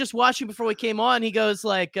one I was just watching before we came on, he goes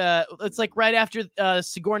like, it's like right after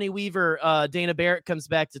Sigourney Weaver, Dana Barrett comes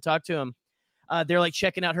back to talk to him. They're like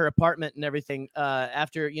checking out her apartment and everything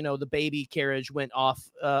after, the baby carriage went off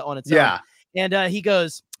on its own. And he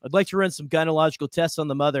goes, I'd like to run some gynecological tests on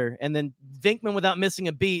the mother. And then Venkman, without missing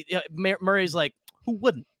a beat, Murray's like, who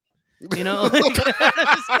wouldn't? It's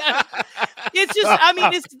just, I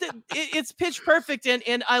mean, it's pitch perfect.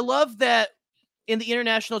 And I love that in the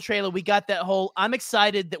international trailer, we got that whole, I'm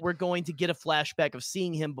excited that we're going to get a flashback of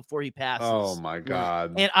seeing him before he passes. Oh my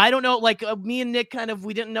God. And I don't know, like me and Nick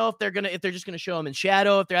we didn't know if they're just going to show him in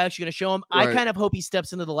shadow, if they're actually going to show him. Right. I kind of hope he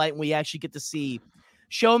steps into the light and we actually get to see,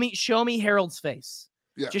 show me Harold's face.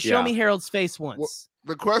 Yeah. Just show me Harold's face once. Well,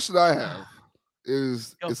 the question I have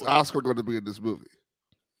is Oscar going to be in this movie?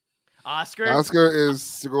 Oscar is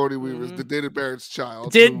Sigourney Weaver's, the Dana Barrett's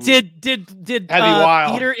child. Did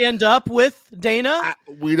Peter end up with Dana?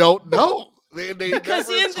 We don't know. They because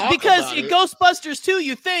never talk because about in it. Ghostbusters 2,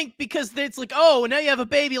 you think because it's like, oh, now you have a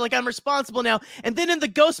baby, like I'm responsible now. And then in the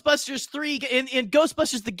Ghostbusters 3, in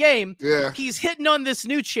Ghostbusters the game, Yeah. he's hitting on this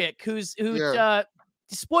new chick who Yeah.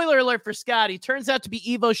 spoiler alert for Scotty, turns out to be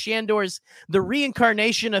Ivo Shandor's the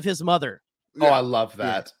reincarnation of his mother. Oh, I love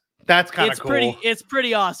that. That's kind of cool. It's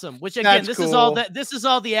pretty awesome. Which again, That's this is all cool. this is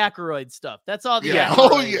all the Aykroyd stuff. That's all the Yeah. Aykroyd,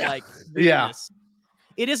 Oh, yeah. like Yeah. weirdness.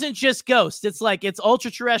 It isn't just ghosts. It's like it's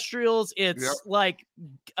ultra terrestrials. It's Yep. like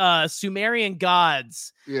Sumerian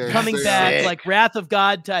gods Yeah. coming they back, Sick. like Wrath of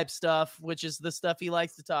God type stuff, which is the stuff he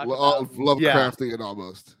likes to talk all about. Lovecraftian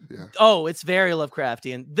almost. Yeah. Oh, it's very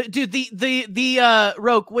Lovecraftian. Dude, the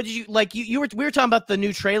Roke, what did you like? We were talking about the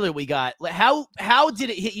new trailer we got. Like, how did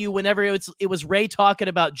it hit you whenever it was Ray talking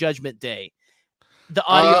about Judgment Day? The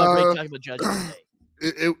audio of Ray talking about Judgment Day.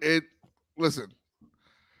 It listen.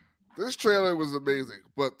 This trailer was amazing,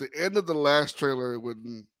 but the end of the last trailer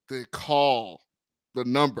when they call the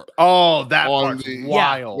number. Oh, that on part's the-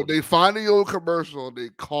 wild. When they find the old commercial, they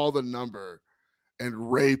call the number, and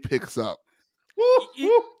Ray picks up,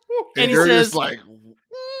 And he you're says, just like,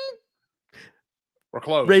 We're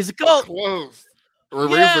close. "Raise a cult." closed. Or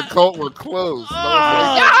Yeah. Raise the Cult were closed. And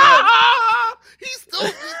I was like, he's still,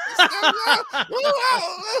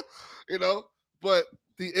 you know. But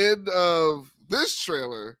the end of this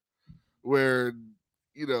trailer, where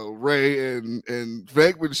Ray and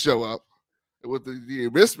Venkman show up with the "You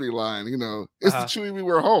missed me" line, it's the Chewie we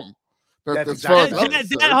were home. That's That's far exactly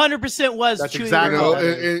as I'm That concerned. 100% was That's Chewie exactly You know, what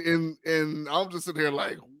that and I'm just sitting here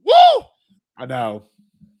like, woo! I know.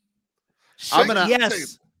 Shake gonna- the Yes.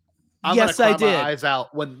 table. I'm Yes, gonna I cry my did. eyes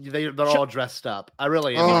out when they're all dressed up. I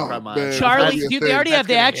really am Oh, gonna cry my man. eyes out. Charlie, That'd be a dude, they thing. already have That's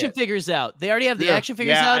the gonna action hit. figures out. They already have the Yeah. action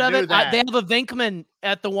figures Yeah, out I of knew it. that. They have a Venkman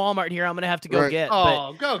at the Walmart here. I'm gonna have to go Right. get. But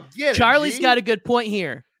Oh, go get it. Charlie's G. got a good point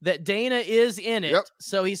here that Dana is in it, Yep.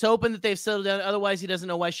 so he's hoping that they've settled down. Otherwise, he doesn't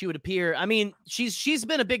know why she would appear. I mean, she's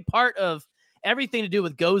been a big part of everything to do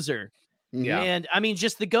with Gozer, Yeah. and I mean,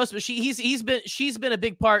 just the ghost. But she's been a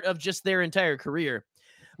big part of just their entire career.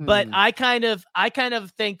 But Hmm. I kind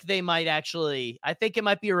of think they might actually. I think it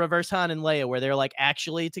might be a reverse Han and Leia where they're like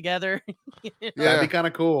actually together. That'd Yeah, be kind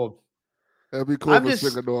of cool. that'd be cool I'm for just-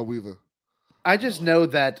 Singer Noah Weaver. I just know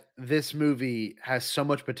that this movie has so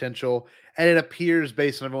much potential, and it appears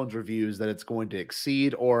based on everyone's reviews that it's going to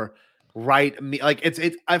exceed or like it's.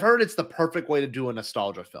 I've heard it's the perfect way to do a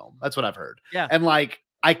nostalgia film. That's what I've heard. Yeah. And like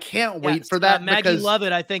I can't wait Yes, for that. Maggie because,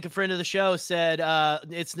 Lovett, I think a friend of the show said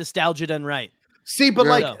it's nostalgia done right. See, but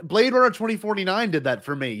Yeah. like Blade Runner 2049 did that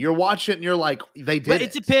for me. You're watching it and you're like, they did But it.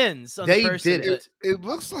 it depends on They the person. did it. It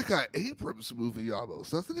looks like an Abrams movie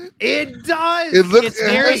almost, doesn't it? It does. It looks. It's It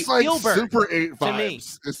very has like Spielberg Super 8 to me.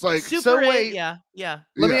 vibes. It's like Super So 8, wait. yeah.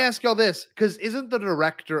 Let me yeah. ask y'all this, because isn't the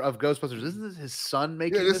director of Ghostbusters, isn't this his son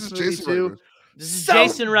making Yeah, this is movie Jason too? Reitman. This is So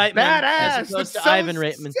Jason Reitman badass. as opposed That's to so Ivan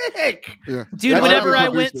Reitman. sick. Yeah, Dude, That's whenever how they I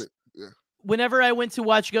produced went- it. Yeah. Whenever I went to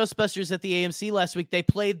watch Ghostbusters at the AMC last week, they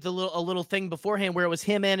played a little thing beforehand where it was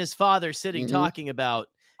him and his father sitting Mhm. talking about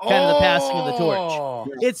kind of the passing of the torch. Oh,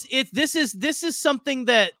 This is something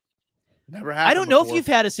that never happened. I don't know if before. you've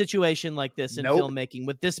had a situation like this in Nope. filmmaking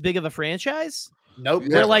with this big of a franchise. Nope.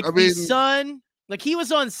 Yeah. Where like I the mean- son, like he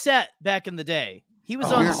was on set back in the day. He was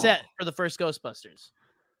Oh. on Yeah. set for the first Ghostbusters.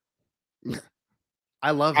 I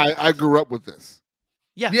love it. I grew up with this.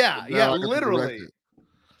 Yeah. Yeah, Now yeah, I get to literally. direct it.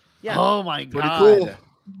 Yeah. Oh my Pretty god. cool.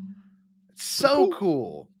 So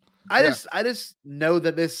cool. I Yeah. just know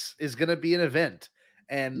that this is going to be an event,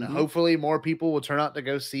 and Mhm. hopefully more people will turn out to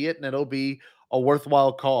go see it, and it'll be a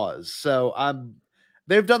worthwhile cause. So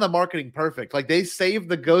they've done the marketing perfect. Like they saved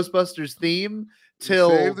the Ghostbusters theme till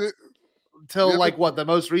Saved it. Yeah, like what, the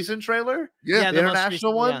most recent trailer, Yeah. the the most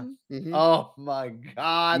international recent, yeah. one. Mhm. Oh my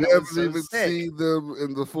god, We that was haven't so even sick. seen them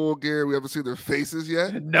in the full gear. We haven't seen their faces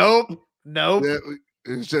yet. Nope. Yeah,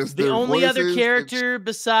 it's just The their only other voices. character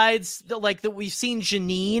besides that we've seen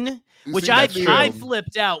Janine, You which see I that true. I film.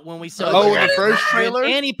 flipped out when we saw. Oh, in the Janine. first When trailer?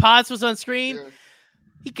 Annie Potts was on screen. Yeah.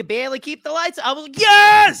 He could barely keep the lights. I was like,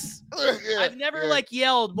 yes. Yeah, I've never yeah. like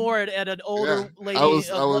yelled more at an older lady, I was-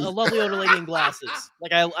 a lovely older lady in glasses.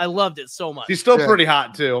 Like I loved it so much. She's still Yeah. pretty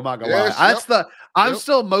hot too. I'm not gonna Yeah, lie. That's I'm Yep.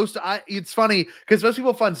 still most. It's funny because most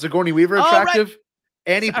people find Sigourney Weaver Oh, right. attractive.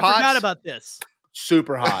 Annie I Potts, forgot about this.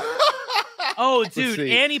 super hot. Oh, dude,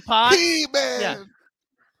 see. Annie Potts. He-Man. Yeah.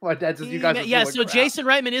 My dad says you guys are Yeah, full of so crap. Jason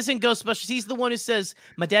Reitman is in Ghostbusters. He's the one who says,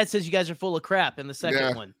 "My dad says you guys are full of crap." In the second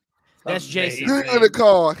Yeah. one, that's Amazing. Jason. You're gonna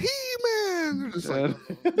call He-Man. They're just like,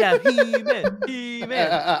 Yeah,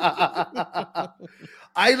 He-Man.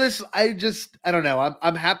 I don't know.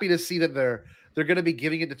 I'm happy to see that they're going to be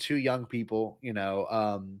giving it to two young people.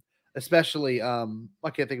 especially I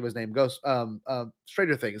can't think of his name.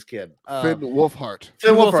 Stranger Things kid. Finn Wolfhard,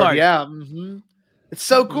 Finn Wolfhard. Wolfhard. Yeah, it's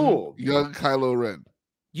so cool. young Kylo Ren.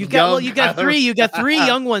 You've got Young three. You got three Kylo-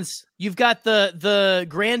 young ones. You've got the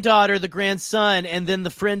granddaughter, the grandson, and then the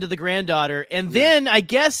friend of the granddaughter. And then I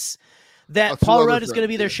guess that Two Paul other Rudd is going to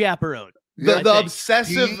be their friends, chaperone. The I think.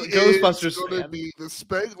 obsessive He Ghostbusters is going to fan. be the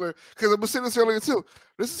Spangler. Because I was saying this earlier too.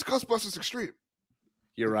 This is Ghostbusters Extreme.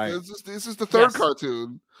 You're right. This is the third Yes.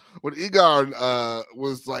 cartoon when Egon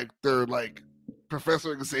was like their like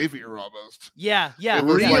Professor Xavier almost. Yeah, yeah. It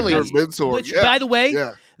was Really? like their mentor. Which, yeah, by the way,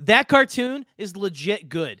 yeah, that cartoon is legit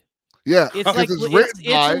good. yeah. It's 'Cause like it's it's written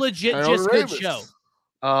by a legit Harold just good Ramis. show.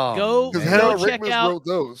 Oh, Go- Because man. Go Harold check Ramis out- wrote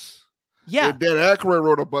those. Yeah. And Dan Aykroyd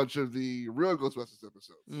wrote a bunch of the real Ghostbusters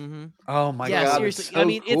episodes. Mm-hmm. Oh my Yeah, god! seriously. It's so I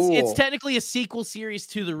mean, cool. it's technically a sequel series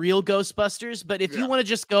to the real Ghostbusters, but if you Yeah. want to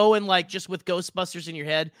just go and like just with Ghostbusters in your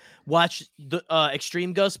head, watch the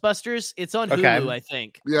Extreme Ghostbusters. It's on Okay. Hulu, I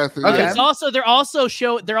think. Yeah, I think Okay. It's also they're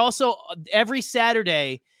also every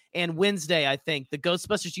Saturday and Wednesday, I think, the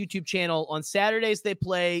Ghostbusters YouTube channel. On Saturdays they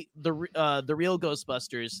play the real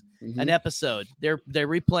Ghostbusters, an episode. They're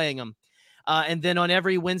replaying them. And then on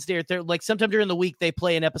every Wednesday or like sometime during the week, they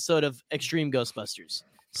play an episode of Extreme Ghostbusters.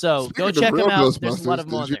 So Speaking go of check real them out. There's a lot Ghostbusters, of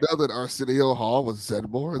them on did you there. know that Arsenio Hall was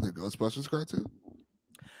Zedmore in the Ghostbusters cartoon?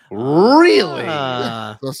 Really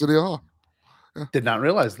Arsenio Hall. did not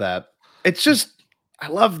realize that. It's just I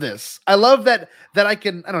love this. I love that I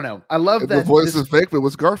can. I don't know. I love And that the voice this- of Fakeman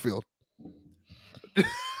was Garfield.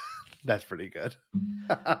 That's pretty good.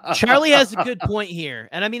 Charlie has a good point here,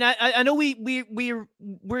 and I mean, I know we're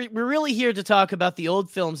really here to talk about the old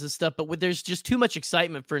films and stuff, but there's just too much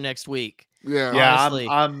excitement for next week. Yeah. Yeah, honestly.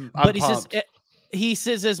 I'm But pumped. he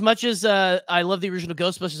says as much as I love the original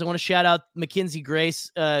Ghostbusters, I want to shout out Mackenzie Grace,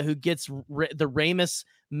 who gets the Ramis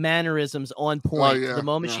mannerisms on point. yeah, The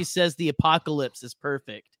moment yeah. she says the apocalypse is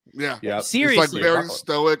perfect. Yeah. Yep. It's Seriously, like very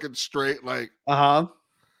stoic and straight. Like, Uh-huh.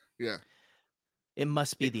 yeah. it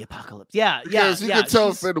must be the apocalypse. Yeah, Because yeah, you yeah. can tell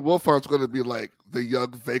she's- Finn Wolfhard's going to be like the young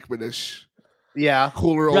Venkman-ish, Yeah.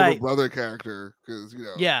 cooler older Right. brother character. Because, you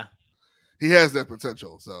know, yeah. he has that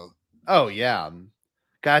potential. So, Oh yeah.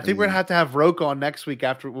 God, I think we're gonna have Roke on next week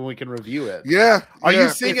when we can review it. yeah. Are yeah. you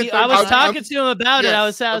seeing it? I was I'm- talking to him about it. I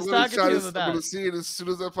was I'm gonna talking try to him about I'm going it. to see it as soon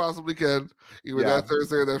as I possibly can, either Yeah. that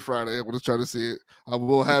Thursday or that Friday. I'm going to try to see it. I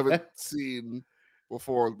will have it seen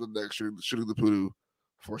before the next shooting the poodoo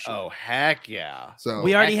for sure. Oh heck yeah! So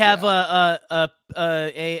We already heck have why Vince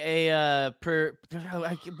I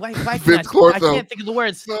Clortho. can't think of the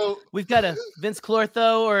words. So We've got a Vince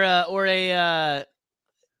Clortho or a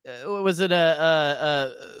what was it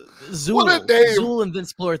Zool? What a name. Zool and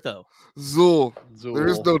Vince Clortho. Zool. Zool. There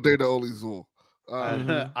is no data, only Zool.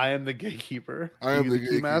 I am the gatekeeper. I am You the key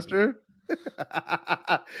gatekeeper. master.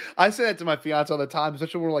 I say that to my fiance all the time,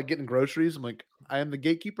 especially when we're like getting groceries. I'm like, I am the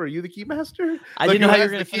gatekeeper. Are you the key master? I Like, didn't know who how you has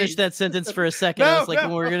were going the to finish key? that sentence for a second. I No, was like, no.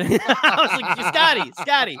 when we're going to, I was like,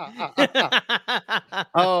 Scotty.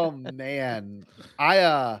 Oh man,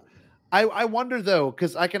 I wonder though,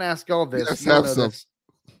 because I can ask all this. Yes, You don't have know some. this.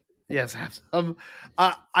 Yes, have some.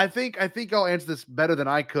 I think I'll answer this better than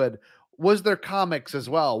I could. Was there comics as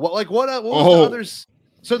well? What was the Oh. others?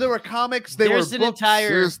 So there were comics. There's an entire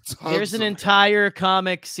There's tons there's an of- entire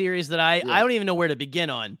comic series that I Yeah. don't even know where to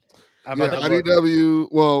begin on. I'm, Yeah, about to look. IDW.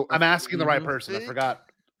 Well, I'm asking the right Mhm. person. I forgot.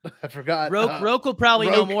 I forgot. Roke will probably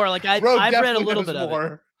know Roke- more. Like Roke I've read a definitely little knows bit of it.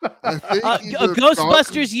 more. I think either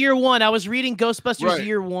Ghostbusters Year One. I was reading Ghostbusters Right.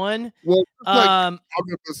 Year One. Well, like That's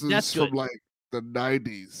omnibuses good. from like the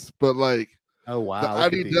 90s, but like Oh wow! the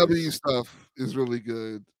look at IDW these. stuff is really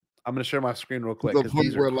good. I'm gonna share my screen real quick. The 'cause point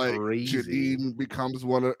these where are like crazy. Janine becomes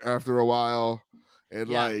one after a while, and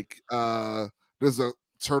Yeah. like there's a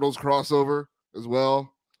Turtles crossover as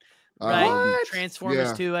well. Right. Transformers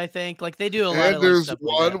yeah. 2, I think. Like they do a lot And of there's stuff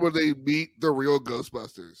like one that. where they meet the real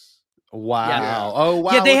Ghostbusters. Wow! Yeah. Oh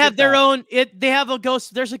wow! Yeah, they look have at their that. own. They have a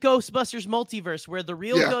ghost. There's a Ghostbusters multiverse where the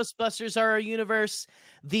real Yeah. Ghostbusters are a universe.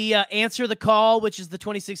 The Answer the Call, which is the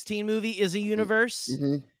 2016 movie, is a universe.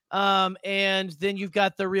 Mhm. And then you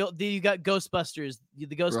got you got Ghostbusters, the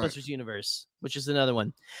Ghostbusters universe, which is another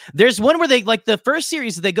one. There's one where they like the first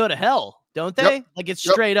series they go to hell, don't they? Yep. Like it's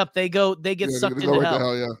Yep. straight up. They get Yeah, sucked they into go right to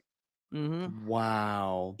hell. yeah. Mhm.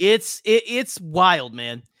 Wow! It's wild,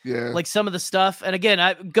 man. Yeah. Like some of the stuff. And again,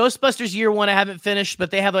 Ghostbusters Year One I haven't finished,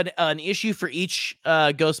 but they have an issue for each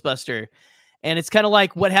Ghostbuster. And it's kind of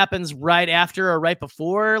like what happens right after or right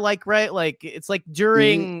before, like it's like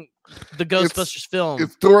during the Ghostbusters film.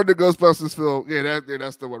 It's during the Ghostbusters film. Yeah,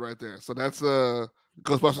 that's the one right there. So that's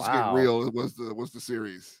Ghostbusters Wow. Get Real. It was the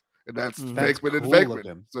series. and that's That's Venkman and cool of Venkman.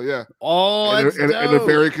 him. So yeah, Oh, and, that's and a dope.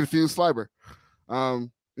 very confused Slimer.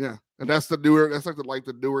 Yeah, and that's the newer. That's like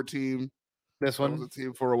the newer team. This That was one. a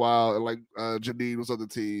team for a while, and like Janine was on the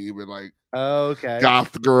team, and like Okay.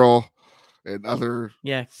 Goth Girl and other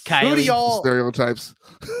Yeah, Who do Coyote. y'all stereotypes.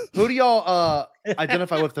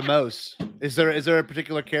 identify with the most? Is there a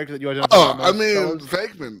particular character that you identify Oh, with the I most? mean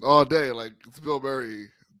fellas? Venkman all day. Like it's Bill Murray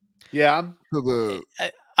Yeah. to the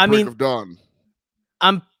I break mean, of dawn.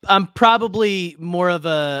 I'm probably more of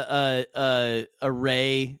a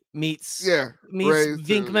Ray meets Yeah, Ray too,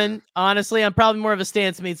 Vinkman. yeah. Honestly, I'm probably more of a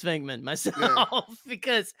Stance meets Vinkman myself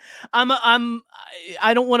because I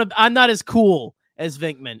don't want to. I'm not as cool as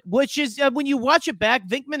Vinkman, which is when you watch it back,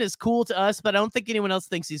 Vinkman is cool to us, but I don't think anyone else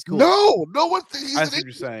thinks he's cool. No one thinks I he's see what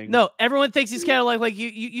you're saying. No, everyone thinks he's kind of like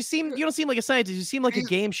you don't seem like a scientist. You seem like a He's-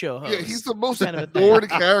 game show host. Yeah, he's the most kind of a thing. ignored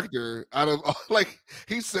character out of like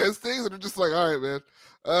he says things and they're just like, all right, man.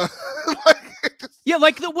 Like, Yeah,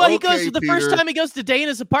 like he goes Okay, the first Peter. time he goes to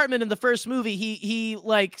Dana's apartment in the first movie. He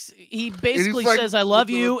basically like, says, "I love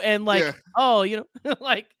with the- you," and like, yeah. oh,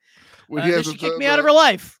 like, when he has she the- kicked me the- out of her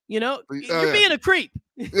life. You're yeah. being a creep.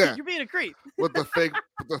 Yeah. You're being a creep. with the fake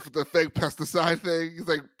the fake pesticide thing. He's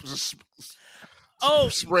like just Oh,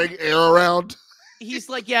 spraying air around. he's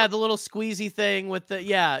like, yeah, the little squeezy thing with the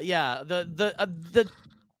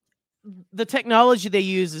the technology they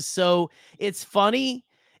use is so it's funny.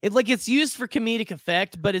 It's used for comedic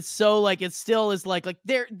effect, but it's so like it still is like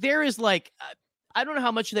there is like I don't know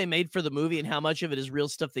how much they made for the movie and how much of it is real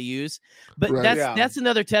stuff they use, but Right. that's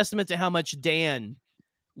another testament to how much Dan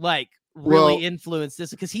really influenced this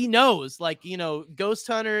because he knows ghost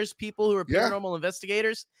hunters, people who are Yeah. paranormal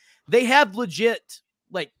investigators, they have legit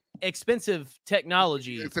expensive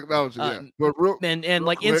technology. Technology, yeah. But real, and real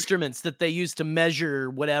like quick, instruments that they use to measure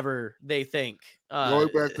whatever they think. going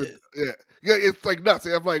back to yeah, it's like nuts.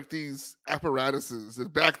 They have like these apparatuses,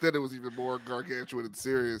 and back then it was even more gargantuan and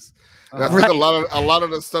serious. And I think a lot of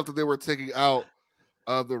the stuff that they were taking out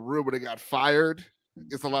of the room when they got fired,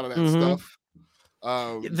 it's a lot of that stuff.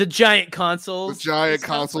 The giant consoles,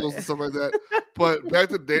 and stuff like that. But back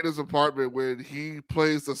to Dana's apartment when he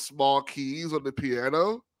plays the small keys on the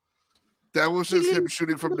piano, that was just him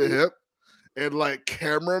shooting from the hip. And like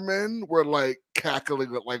cameramen were like cackling,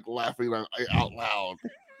 like laughing like out loud.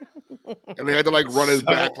 And they had to like run it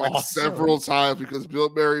back like several times because Bill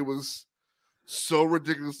Murray was so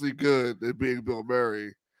ridiculously good at being Bill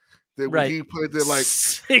Murray that when he played it like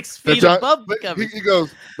 6 feet above the cover. He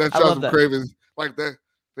goes, that I love drives him that. crazy. Like that,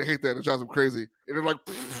 they hate that. It drives them crazy. And they're like,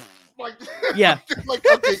 Yeah. like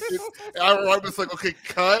okay. And I remember it's like, okay,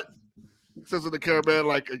 cut. Says to the cameraman,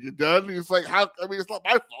 like, are you done? He's like, how? I mean, it's not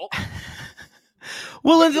my fault.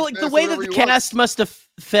 Well, and Just the ask way that whatever the he wants. cast must have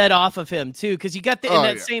fed off of him too, because you got in Oh,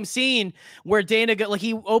 that yeah. same scene where Dana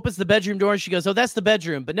he opens the bedroom door and she goes, "Oh, that's the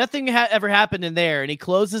bedroom," but nothing ever happened in there, and he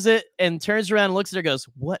closes it and turns around and looks at her, and goes,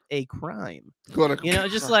 "What a crime!"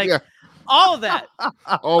 Just like Yeah. all of that.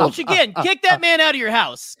 All Which again, kick that man out of your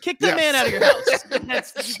house. Kick that Yes. man out of your house.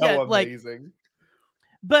 That's So like, amazing.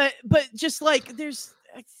 but just like there's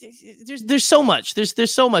so much.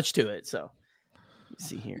 There's so much to it. So let's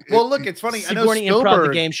see here. Well, look, it's funny. I know Sigourney Improv, the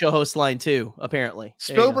Spielberg. game show host line too. Apparently,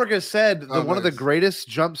 There you go. Spielberg has said that Oh, one of the nice. greatest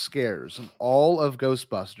jump scares in all of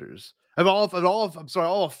Ghostbusters,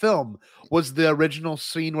 all of film, was the original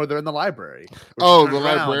scene where they're in the library. where she Oh, turns the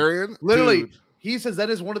around. librarian? Literally, Dude. he says that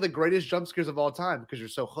is one of the greatest jump scares of all time because you're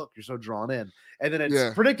so hooked, you're so drawn in, and then it's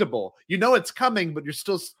Yeah. predictable. You know it's coming, but you're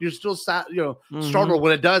still sat, Mhm. startled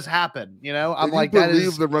when it does happen. I'm And like, you that believe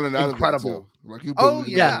is them running out incredible. of that, too. Like you Oh, believe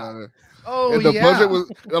them yeah. running out of it. Oh And the yeah, budget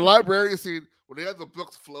was the librarian scene when they had the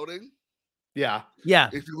books floating. yeah,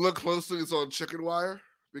 Yeah. If you look closely, it's on chicken wire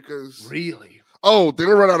because really. oh, they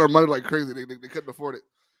didn't run out of money like crazy. They couldn't afford it.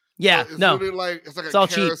 Yeah. It's No. literally like it's like It's a all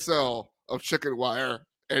cheap. carousel of chicken wire,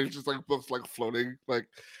 and it's just like books like floating, like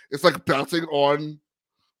it's like bouncing on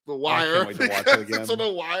the wire wait to watch it because it's again. on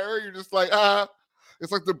the wire. You're just like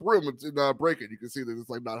it's like the broom in Break It. You can see that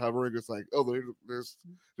it's like not hovering. It's like oh, there's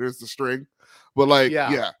the string, but like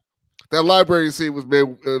Yeah. that library scene was made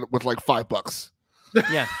with like $5.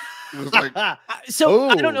 Yeah. It was like So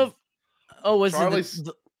I don't Oh. know. Was Charlie's- it?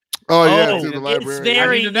 oh yeah, Oh, to the it's library.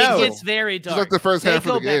 very. I need to know. It gets very It's dark. like the first They half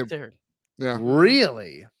go of the back game. to her. Yeah,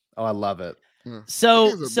 Really? Oh, I love it. So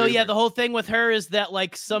It is yeah, amazing. the whole thing with her is that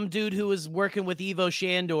like some dude who was working with Evo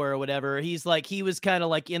Shandor or whatever, he was kind of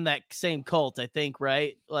like in that same cult, I think,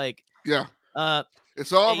 right? Like, yeah. uh,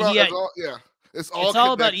 It's all about Yeah. It's all it's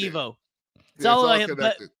all about connected. Evo. It's Yeah, all it's about him,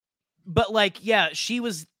 connected. but like, yeah, she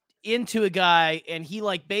was into a guy, and he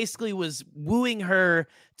like basically was wooing her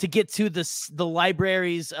to get to the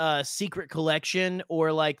library's secret collection,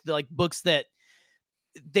 or like the books that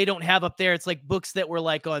they don't have up there. It's like books that were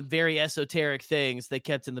like on very esoteric things they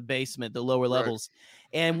kept in the basement, the lower levels.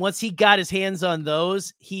 And once he got his hands on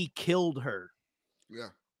those, he killed her. Yeah.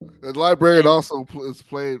 The librarian also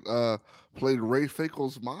played Ray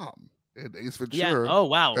Finkle's mom in Ace Ventura. Yeah. Oh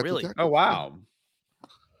wow, Pet really? Detective. Oh wow.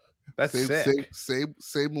 That's sick.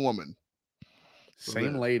 Same woman.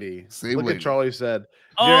 Same lady. Same Look lady. at Charlie said.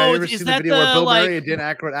 Oh, have you ever is seen the that video where the, Bill like- Murray and Dan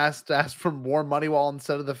Aykroyd asked for more money while on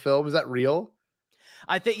set of the film? Is that real?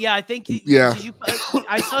 I think Yeah.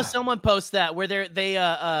 I saw someone post that where they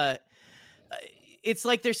it's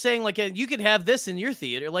like they're saying like you could have this in your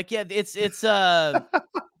theater. Like yeah, it's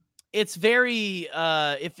it's very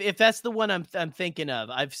if that's the one I'm thinking of.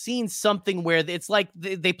 I've seen something where it's like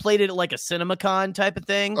they played it at like a CinemaCon type of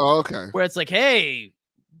thing. Oh, okay. Where it's like, hey,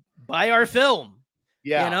 buy our film.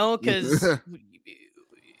 Yeah. You know, because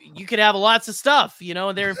you could have lots of stuff, you know,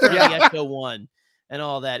 and they're in front of the Ecto one and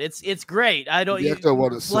all that. It's great. I don't. The Ecto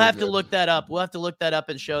one is we'll so have to good. look that up. We'll have to look that up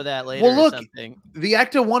and show that later. Well, look, or something. the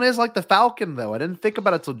Ecto one is like the Falcon, though. I didn't think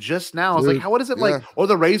about it till just now. I was Dude, like, what is it like? Or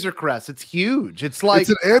the Razor Crest? It's huge. It's like it's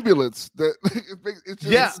an ambulance that it's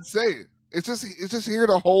just Yeah. insane. It's just here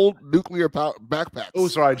to hold nuclear backpacks. Oh,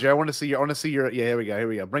 sorry, Jay. I want to see your. Yeah, here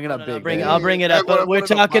we go. Bring it up big. baby. I'll bring it up. Yeah, But we're what are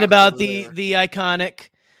the talking boxes about over the there? iconic.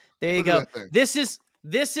 There you Look at go. that thing.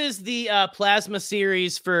 This is the plasma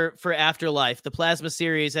series for Afterlife. The plasma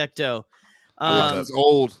series Ecto. It's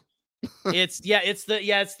old. It's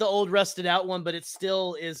the old rusted out one, but it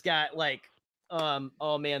still is got like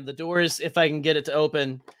oh man, the doors, if I can get it to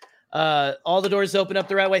open, all the doors open up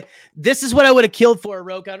the right way. This is what I would have killed for,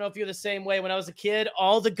 Roke. I don't know if you're the same way. When I was a kid,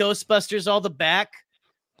 all the Ghostbusters, all the backs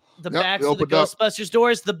of the opened up. Ghostbusters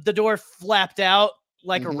doors, the door flapped out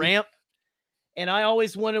like a Mhm. ramp, and I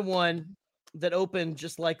always wanted one that opened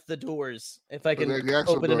just like the doors. If I But can the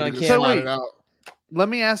actual open it door, on you just camera. slide wait. it out. Let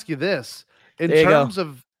me ask you this: in There you go. terms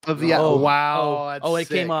of the wow, that's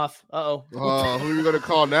it came sick. off. Uh-oh. Who are you gonna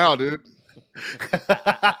call now, dude?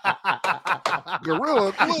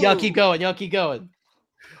 Gorilla. Glue. Y'all keep going.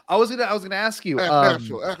 I was gonna ask you.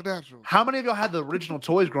 Act natural. How many of y'all had the original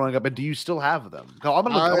toys growing up, and do you still have them? 'Cause I'm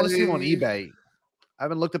gonna look. I want to see them on eBay. I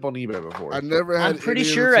haven't looked up on eBay before. I never had. I'm pretty any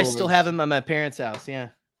of the sure I toys. still have them at my parents' house. Yeah.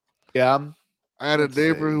 Yeah. I had a Let's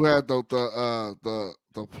neighbor see. who had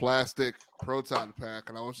the plastic proton pack,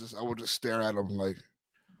 and I would just stare at him like,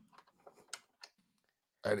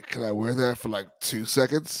 can I wear that for like 2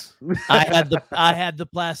 seconds? I had the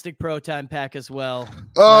plastic proton pack as well.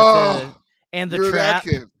 Oh, And the you're trap. that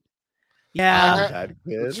kid. Yeah. That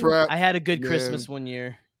The kid. trap. I had a good Yeah. Christmas one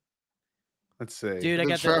year. Let's see. Dude, I The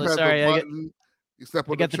got trap the had sorry, the I button. You step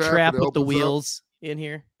on got the and trap it with the opens up. wheels in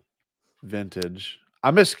here. Vintage.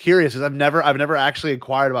 I'm just curious because I've never actually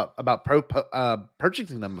inquired about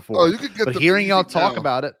purchasing them before. Oh, you could get but them hearing y'all easy talk now.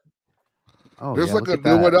 about it. Oh, There's yeah, like look a at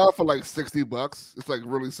new that. one out for like $60. It's like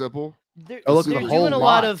really simple. They're, Oh, look, they're the doing whole a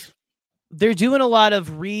lot lot. of they're doing a lot of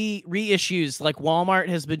reissues. Like Walmart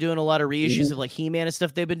has been doing a lot of reissues of like He-Man and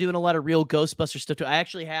stuff. They've been doing a lot of real Ghostbuster stuff too. I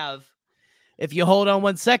actually have, if you hold on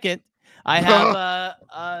 1 second, I have a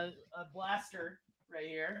blaster right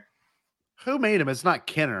here. Who made him? It's not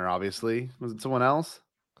Kenner, obviously. Was it someone else?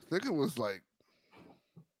 I think it was like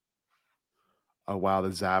Oh wow, the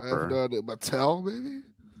Zapper. Mattel, maybe.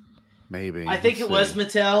 Maybe. I think it Let's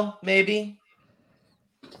was see. Mattel, maybe.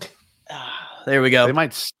 There we go. They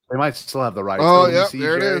might still have the rights. Oh Let me yeah, see,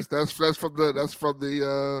 there Jerry. it is. That's from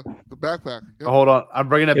the backpack. Yep. Oh, hold on, I'm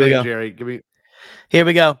bringing it Here we big, go. Jerry. Give me. Here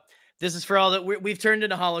we go. This is for all that we've turned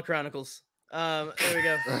into Holo Chronicles. There we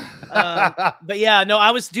go. But yeah, no,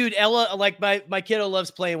 I was, dude. Ella, like my kiddo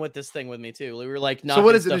loves playing with this thing with me too. We were like knocking So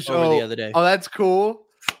what is stuff it? over the other day. Oh, that's cool.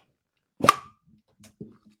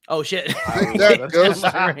 Oh shit! Take that, Ghost.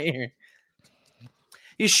 Right here.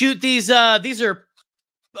 You shoot these. These are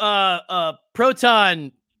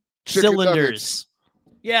proton Chicken cylinders.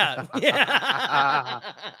 Yeah, yeah.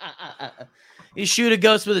 You shoot a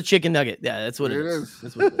ghost with a chicken nugget. Yeah, that's what There it it is. is.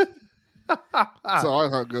 That's what it is. That's how I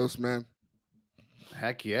hunt ghosts, man.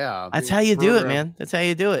 Heck yeah. That's how you do it, Program. man. That's how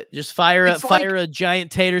you do it. Just fire It's like- a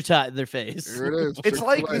giant tater tot in their face. There it is. It's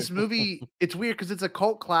like Chick-fil-A. this movie. It's weird because it's a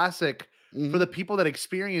cult classic Mhm. for the people that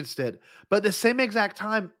experienced it, but at the same exact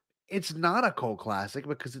time, it's not a cult classic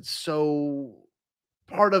because it's so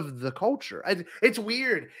part of the culture. It's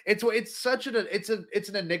weird. It's such an it's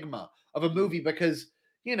an enigma of a movie because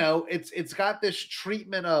it's got this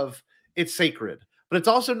treatment of it's sacred, but it's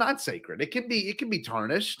also not sacred. It can be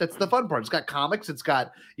tarnished. That's the fun part. It's got comics. It's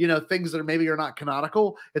got, things that are maybe are not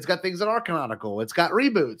canonical. It's got things that are canonical. It's got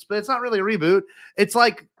reboots, but it's not really a reboot. It's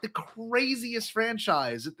like the craziest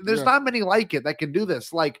franchise. There's not many like it that can do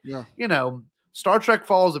this. Like, Star Trek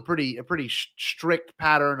follows a pretty strict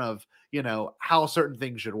pattern of, how certain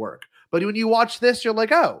things should work. But when you watch this, you're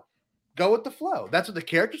like, oh, go with the flow. That's what the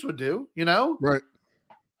characters would do, Right.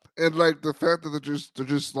 And like the fact that they're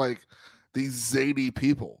just like these zany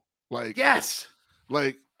people. Like, yes.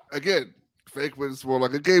 Like, again, Fakeman's more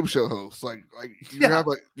like a game show host. Like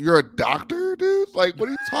you're a doctor, dude. Like, what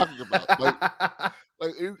are you talking about?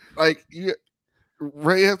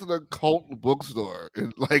 Ray has an occult bookstore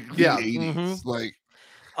in like the 80s. Mm-hmm. Like,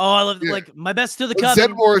 oh, I love like my best to the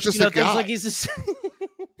coven. Zedmore is just a guy. Like he's just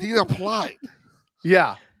he applied.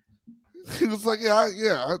 Yeah. He was like,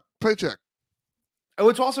 yeah, paycheck. Oh,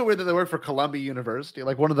 it's also weird that they work for Columbia University,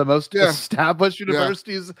 like one of the most established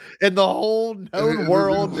universities in the whole known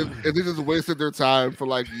world. And they just wasted their time for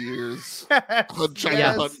like years trying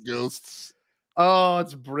to hunt ghosts. Oh,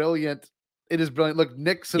 it's brilliant. It is brilliant. Look,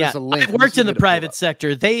 Nick sent us a link. I worked in the private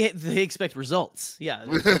sector. They expect results. Yeah.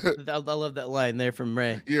 I love that line there from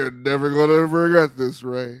Ray. You're never going to regret this,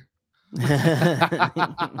 Ray.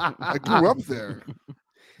 I grew up there.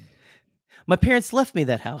 My parents left me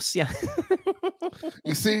that house. Yeah.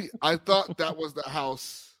 You see, I thought that was the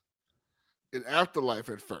house in Afterlife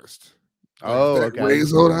at first. Okay.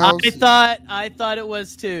 Ray's old house. I thought it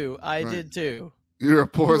was too. I did too. You're a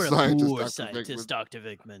poor scientist, scientist, Dr.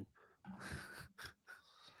 Vickman.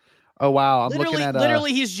 Oh wow! I'm looking at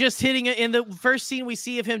literally he's just hitting it in the first scene we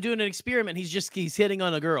see of him doing an experiment. He's hitting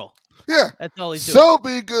on a girl. Yeah, that's all he's doing. So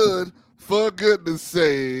be good, for goodness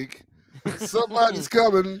sake. Somebody's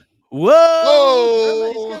coming.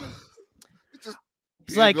 Whoa!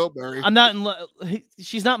 It's like I'm not in love.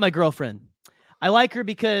 She's not my girlfriend. I like her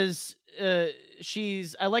because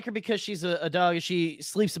she's a dog and she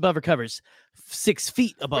sleeps above her covers, 6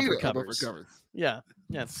 feet above her covers. Yeah,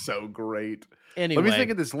 that's so great. Anyway, let me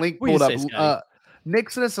think of this link pulled up. Nick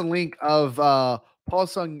sent us a link of Paul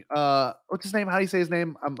Sung. What's his name? How do you say his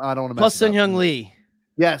name? I don't want to. Paul Sung-Hyung Lee.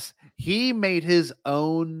 Yes, he made his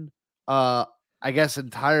own. I guess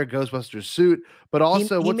entire Ghostbusters suit, but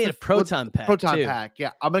also he made a proton pack. Pack. Yeah,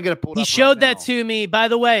 I'm gonna get it pulled up. He showed that to me. By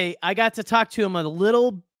the way, I got to talk to him a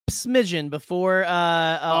little smidgen before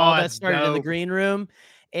all that started in the green room.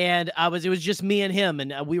 And it was just me and him,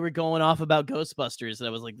 and we were going off about Ghostbusters, and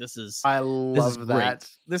I was like, I love that.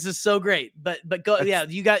 This is so great. But go,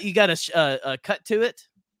 you got a cut to it.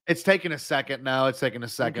 It's taking a second now. It's taking a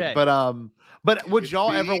second. Okay. But would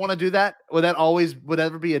y'all ever want to do that? Would that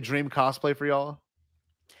ever be a dream cosplay for y'all?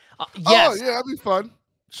 Yes. Oh yeah, that'd be fun.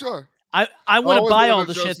 Sure. I want to buy all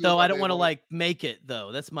the shit though. I don't want to like make it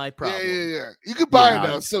though. That's my problem. Yeah. You can buy it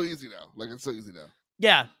now. It's so easy now. It's so easy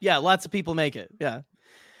now. Yeah. Lots of people make it. Yeah.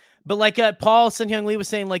 But like Paul Sung-Hyung Lee was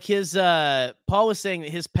saying, like Paul was saying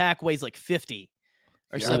that his pack weighs like 50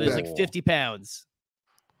 or something. It's like 50 pounds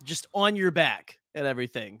just on your back and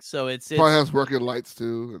everything. So it's probably has working lights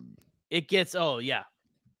too. And... It gets, My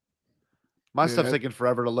stuff's taking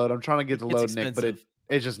forever to load. I'm trying to get to load, expensive. Nick, but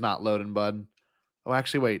it's just not loading, bud. Oh,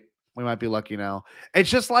 actually, wait. We might be lucky now. It's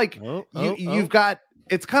just like you've got.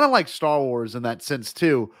 It's kind of like Star Wars in that sense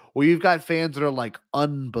too, where you've got fans that are like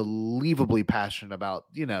unbelievably passionate about,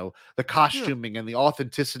 the costuming and the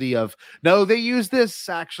authenticity of, no, they use this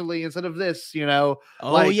actually instead of this, yeah.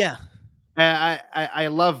 I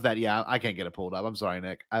love that. Yeah, I can't get it pulled up. I'm sorry,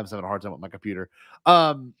 Nick. I'm having a hard time with my computer.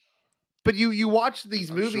 But you watch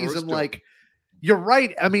these movies and like, you're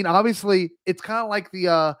right. I mean, obviously, it's kind of like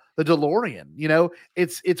the DeLorean.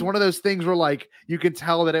 It's one of those things where like you can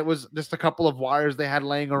tell that it was just a couple of wires they had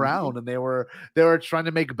laying around, and they were trying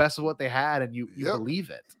to make the best of what they had, and you believe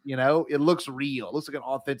it. It looks real. It looks like an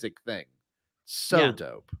authentic thing. So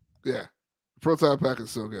dope. Yeah, prototype pack is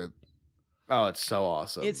so good. Oh, it's so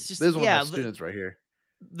awesome. It's just this is one of my students right here.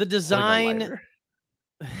 The design,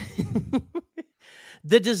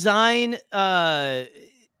 the design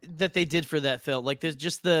that they did for that film, like there's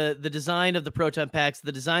just the design of the proton packs,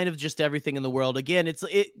 the design of just everything in the world. Again, it's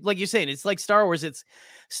like you're saying, it's like Star Wars.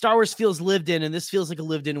 Star Wars feels lived in, and this feels like a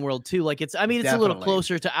lived in world too. Like it's a little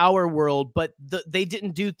closer to our world, but they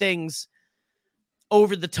didn't do things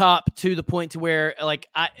over the top to the point to where like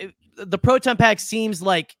the proton pack seems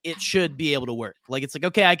like it should be able to work. Like it's like,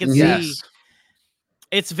 okay, I can see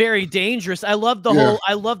it's very dangerous. I love the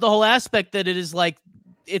whole aspect that it is like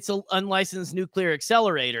it's an unlicensed nuclear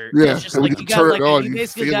accelerator. Yeah, it's just like you got like you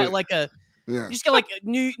basically got like Yeah. You just got like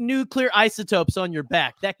nuclear isotopes on your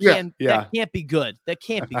back. That can't be good. That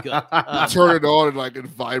can't be good. Turn it on and like it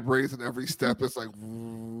vibrates, and every step it's like,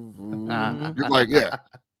 you're like, yeah.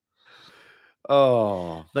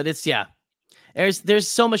 Oh, but it's There's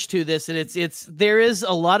so much to this, and there is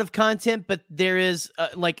a lot of content, but there is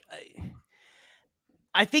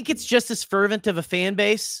I think it's just as fervent of a fan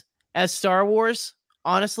base as Star Wars.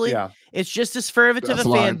 Honestly, it's just as fervent of a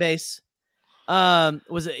fan base.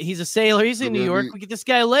 He's a sailor. He's in New York. We get this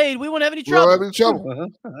guy laid. We won't have any trouble.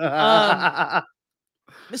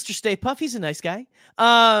 Mr. Stay Puft, he's a nice guy.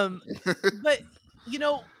 But it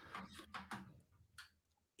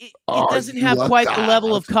doesn't have quite the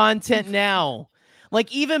level of content now.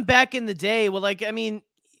 Like even back in the day,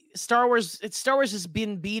 Star Wars has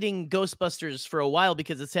been beating Ghostbusters for a while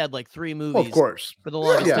because it's had like 3 movies, of course, for the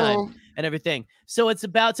longest time and everything. So it's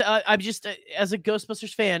about to. I'm just as a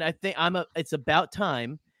Ghostbusters fan, I think it's about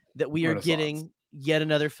time that we are getting yet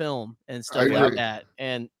another film and stuff like that.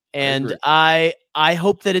 And I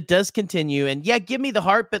hope that it does continue. And give me the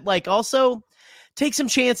heart, but like also take some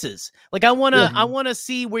chances. Like I want to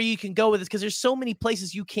see where you can go with this because there's so many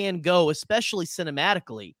places you can go, especially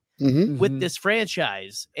cinematically. With this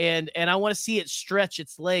franchise, and I want to see it stretch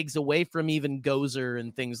its legs away from even Gozer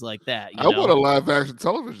and things like that. I want a live action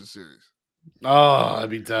television series. Oh,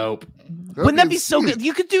 that'd be dope. Wouldn't that be so good?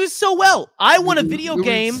 You could do it so well. I want a video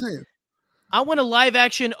game. I want a live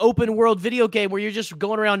action open world video game where you're just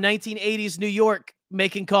going around 1980s New York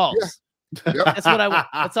making calls. Yep. That's what I want.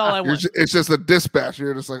 That's all I want. It's just a dispatch.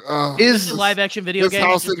 You're just like, is a live action video game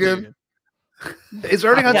house again? Is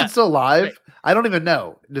Ernie Hudson still alive? Right. I don't even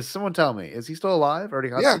know. Does someone tell me? Is he still alive, Ernie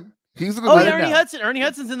Hudson? Yeah, he's in the movie. Ernie Hudson. Ernie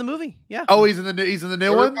Hudson's in the movie. Yeah. Oh, he's in the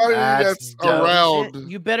new one. That's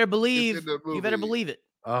around. You better believe. You better believe it.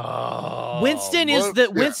 Oh, Winston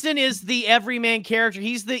is the everyman character.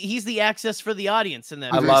 He's the access for the audience in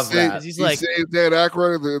that. I love that. He's like saved Dan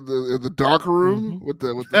Aykroyd in the dark room with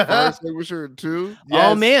the fire extinguisher and 2. Yes.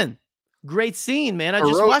 Oh man, great scene, man! I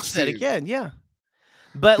just watched that again. Yeah,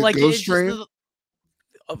 but the like Ghost Train.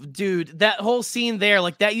 Dude, that whole scene there,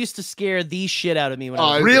 like that used to scare the shit out of me when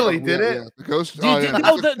I was really did it? Yeah. The ghost.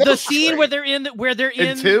 The scene where they're in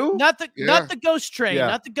in 2? not the ghost train,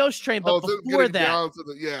 not the ghost train, but before that.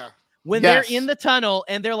 When they're in the tunnel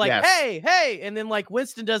and they're like, hey, and then like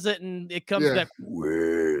Winston does it and it comes back.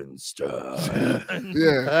 Winston. That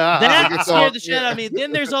scared the shit out of me.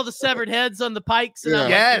 Then there's all the severed heads on the pikes.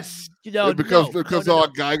 And it becomes all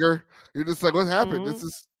Geiger. You're just like, what happened? This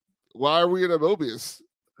is why are we in a Mobius?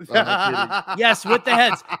 Yes, with the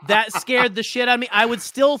heads. That scared the shit out of me. I would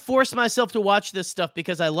still force myself to watch this stuff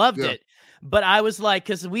because I loved it. But I was like,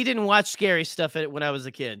 because we didn't watch scary stuff when I was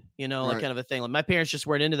a kid, like kind of a thing. Like my parents just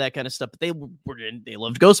weren't into that kind of stuff, but they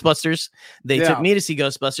loved Ghostbusters. They took me to see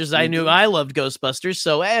Ghostbusters. I knew I loved Ghostbusters.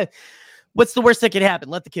 So what's the worst that could happen?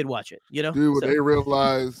 Let the kid watch it, Dude, when they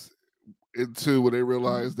realized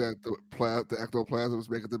that the ectoplasm was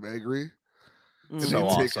making them angry. And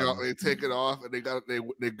they take it off, and they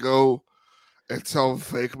go and tell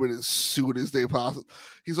Fakeman as soon as they possibly.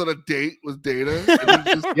 He's on a date with Data.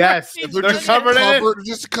 And they're just covered in it.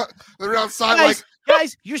 They're outside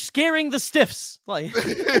guys, you're scaring the stiffs. Like,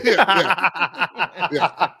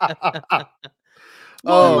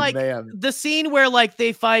 Well, man, the scene where like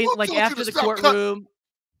they fight after the courtroom.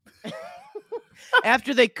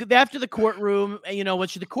 After the courtroom, the courtroom scene.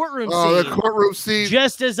 The courtroom scene,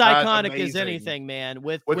 just as iconic as anything, man.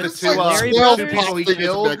 With the two people he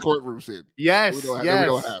killed. That courtroom scene. Yes, we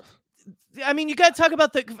don't have. I mean, you got to talk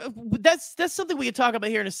about that's something we can talk about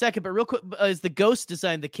here in a second. But real quick, is the ghost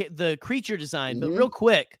design, the creature design. But real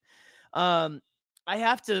quick, I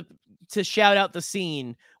have to shout out the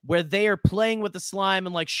scene where they are playing with the slime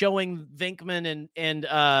and like showing Venkman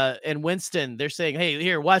and Winston. They're saying, "Hey,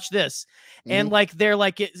 here, watch this," and like they're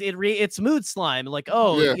like it's mood slime. Like,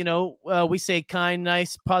 we say kind,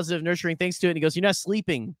 nice, positive, nurturing things to it. And he goes, "You're not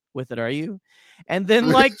sleeping with it, are you?" And then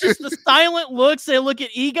like just the silent looks. They look at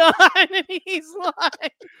Egon, and he's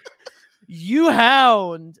like, "You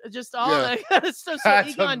hound!" Just all that kind of stuff. So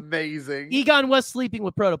that's amazing. Egon was sleeping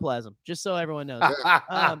with protoplasm, just so everyone knows.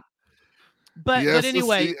 But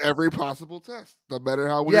anyway, to see every possible test, no matter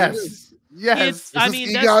how weird it is. Yes, I mean,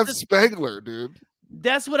 Egon Spengler, dude.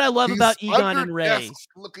 That's what I love about Egon and Ray.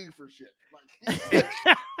 Looking for shit.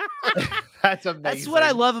 That's amazing. That's what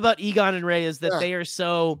I love about Egon and Ray is that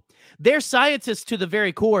they're scientists to the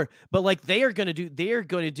very core, but like they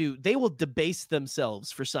will debase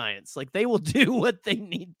themselves for science. Like they will do what they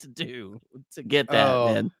need to do to get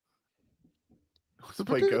that, man. to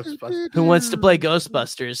play Ghostbusters. Who wants to play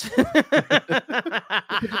Ghostbusters?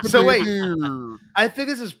 So wait, I think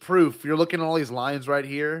this is proof. You're looking at all these lines right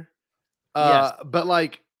here. Yes. But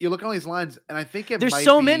like you look at all these lines, and I think There's might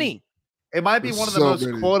so be, many. It might be There's one of the so most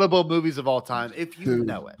many. quotable movies of all time, if you Dude.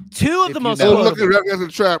 know it. Two of If the you most know it. Oh, look quotable. at the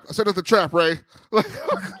trap. I said it's the trap, Ray. Look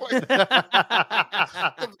at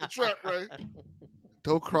the trap, Ray.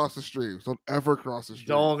 Don't cross the streams. Don't ever cross the streams.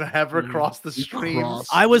 Don't ever cross the You streams. cross.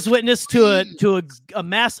 I was witness to a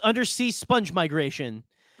mass undersea sponge migration.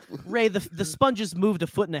 Ray, the sponges moved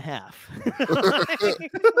 1.5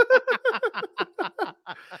 feet.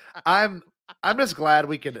 I'm just glad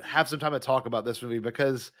we could have some time to talk about this movie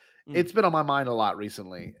because it's been on my mind a lot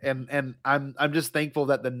recently, and I'm just thankful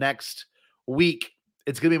that the next week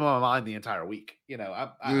it's gonna be on my mind the entire week. You know,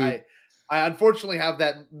 I unfortunately have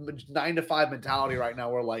that 9 to 5 mentality right now,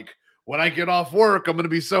 where like when I get off work, I'm gonna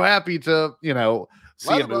be so happy to see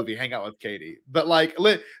Light a 'em up. movie, hang out with Katie. But like,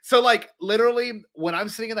 literally, when I'm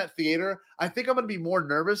sitting in that theater, I think I'm gonna be more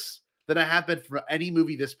nervous than I have been for any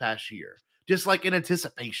movie this past year. Just like in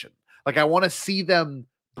anticipation. Like I want to see them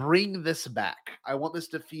bring this back. I want this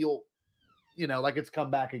to feel, like it's come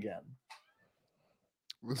back again.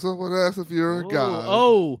 When someone asks if you're a god,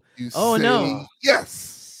 you oh, say no. yes.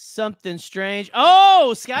 Something strange.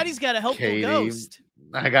 Oh, Scotty's got a helpful Katie. ghost.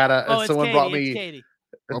 I gotta. Oh, it's someone Katie. brought It's me. Katie.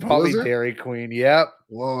 A Brought me blizzard? Dairy Queen. Yep.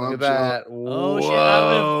 Whoa, Look I'm at that. Oh Whoa. shit!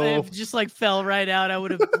 I would have just like fell right out. I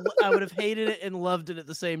would have hated it and loved it at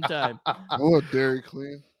the same time. Oh, Dairy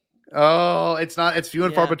Queen. Oh, it's not. It's few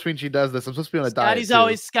and far Yeah. between she does this. I'm supposed to be on a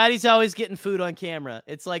diet. Scotty's always getting food on camera.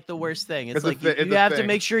 It's like the worst thing. It's It's a like thi- it's you a have to thing.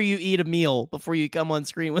 make sure you eat a meal before you come on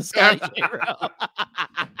screen with Scotty Shapiro.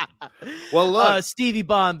 Well, look. Stevie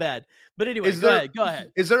Bombad. But anyway, go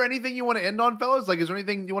ahead. Is there anything you want to end on, fellas? Like, is there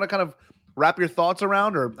anything you want to kind of wrap your thoughts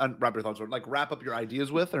around, or like wrap up your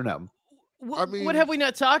ideas with, or no? I mean- What have we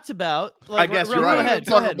not talked about? Like, I guess Ro- you're go right. I ahead. didn't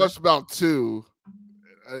Go talk ahead. much about 2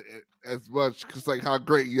 as much because like how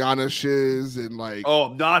great Giannis is and like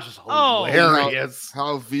Oh, not just Oh. hilarious.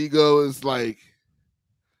 how Vigo is like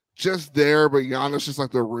just there, but Giannis is like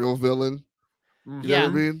the real villain. You know Yeah. what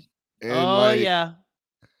I mean? And Oh like, yeah,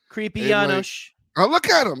 creepy and, like, Janosch. oh, look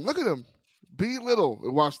at him. Be little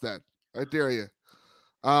and watch that. I dare you.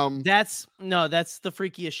 That's the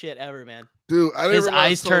freakiest shit ever, man. Dude, I didn't His realize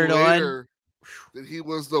eyes till turn on. later that he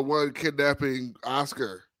was the one kidnapping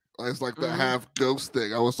Oscar. It's like the half ghost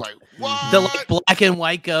thing. I was like, what? The like black and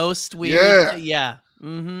white ghost. Yeah.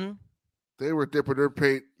 Mm-hmm. They were dipping their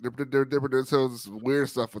paint, they're dipping themselves in weird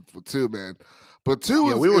stuff with 2, man. But 2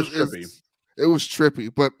 Yeah, is, we were is- trippy. it was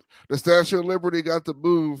trippy. But the Statue of Liberty got to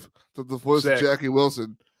move to the voice Sick. of Jackie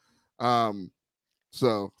Wilson.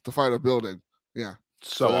 So to fight a building. Yeah.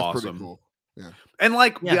 So that's awesome. pretty cool. And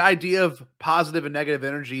like Yeah. the idea of positive and negative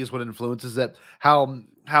energy is what influences it. How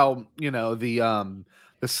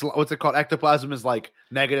what's it called? Ectoplasm is like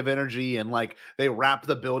negative energy, and like they wrap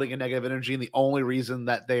the building in negative energy, and the only reason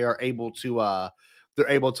that they are able to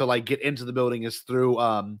like get into the building is through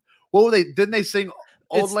what were they? Didn't they sing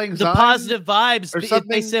Old It's Lang the Syne? positive vibes. or They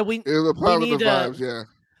something? said we It was a positive need, vibes, yeah.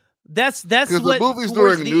 that's Because what the movie's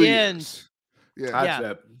towards during the New end. Year's. Yeah. That's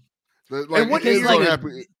Yeah. it. Like, what it is year so did-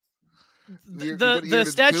 happy. The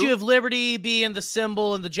Statue of Liberty being the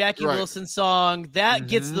symbol and the Jackie Right. Wilson song that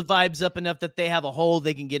gets Mhm. the vibes up enough that they have a hole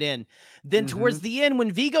they can get in. Then towards the end,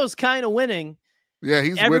 when Vigo's kind of winning, Yeah,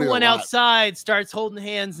 he's winning a everyone lot. outside starts holding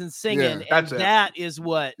hands and singing, Yeah. That's and it. that is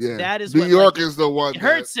what Yeah. that is New what York like, is the one it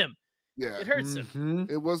hurts him. Yeah. It hurts him.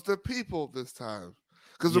 Mhm. It was the people this time.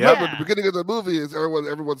 Because Yeah. remember, the beginning of the movie is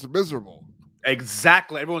everyone's miserable.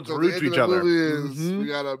 Exactly. Everyone's So the rude end to of each the other. movie is Mhm. we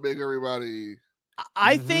gotta make everybody.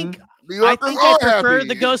 I Mhm. think New I Yorkers think are I prefer happy.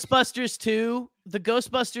 the Ghostbusters 2. The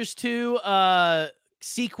Ghostbusters 2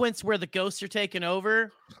 sequence where the ghosts are taking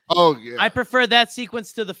over. Oh yeah. I prefer that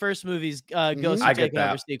sequence to the first movie's ghosts I are get taking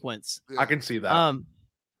over that. sequence. Yeah. I can see that.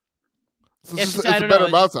 It's, it's- just, I it's a don't better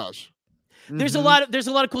know, it's montage. There's Mhm.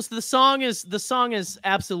 a lot of cool stuff. The song is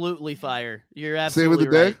absolutely fire. You're Save absolutely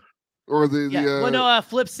of the right. day, or the Yeah. the. Well, no,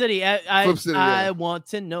 Flip City. Flip City, I yeah. want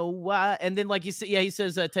to know why. And then, like you said, he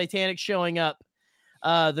says Titanic showing up,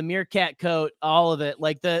 the meerkat coat, all of it.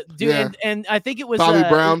 Like the dude, Yeah. and I think it was Bobby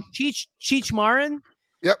Brown. Cheech Marin.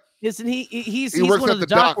 Yep. Isn't he? He's He works one at of the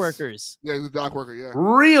the dock docks. workers. Yeah, he's a dock worker. Yeah.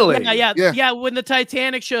 Really? Yeah. Yeah. When the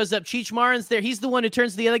Titanic shows up, Cheech Marin's there. He's the one who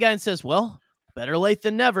turns to the other guy and says, "Well, better late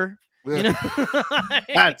than never." Yeah. You know,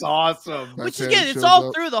 That's awesome. which is Titanic good. It's shows all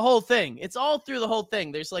up. through the whole thing. It's all through the whole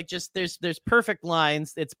thing. There's like just there's perfect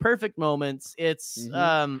lines. It's perfect moments. It's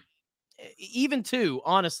even 2,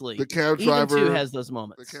 honestly. The cab Even driver 2 has those The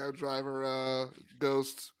moments. cab driver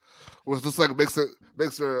ghost. was just like makes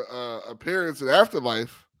her appearance in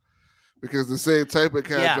Afterlife because the same type of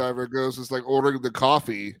cab driver goes just like ordering the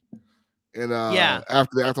coffee and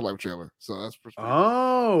after the Afterlife trailer. So that's pretty cool.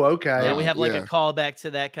 Oh, okay. Yeah, we have like a callback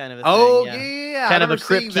to that kind of a thing. Oh, yeah. yeah. Kind I of a remember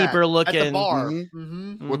seeing crypt that keeper looking. at the bar.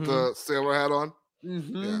 With the sailor hat on.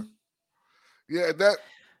 Mm-hmm. Yeah, that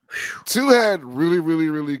 2 had really, really,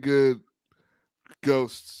 really good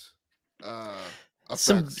ghosts.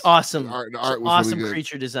 Some effects. awesome, The art was awesome really good.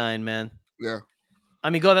 creature design, man. Yeah. I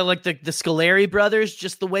mean, go to like the Scoleri brothers,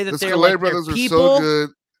 just the way that The they're Scoleri like brothers they're are people. so good.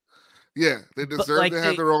 Yeah, they deserve like, to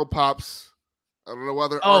have their own pops. I don't know why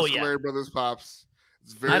there are Scoleri brothers pops.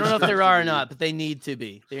 It's very I don't know if strange there to are or me. not, but they need to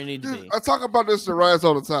be. There need to Dude, be. I talk about this to Riots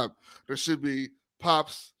all the time. There should be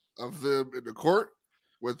pops of them in the court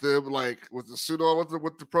with them like with the suit on with the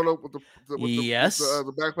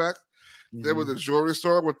backpack. Then with the jewelry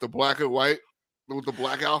store with the black and white with the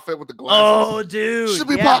black outfit with the glasses. Oh, dude, should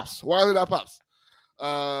be pops. Why are they not pops?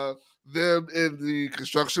 Them in the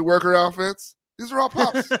construction worker outfits. These are all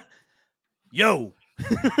pops. Yo,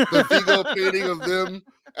 the Vigo painting of them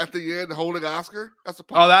at the end holding Oscar. That's a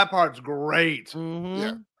pop. Oh, that part's great. Mm-hmm.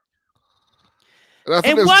 Yeah.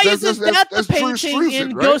 And why isn't that the painting Struzan,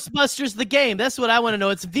 in right? Ghostbusters the game? That's what I want to know.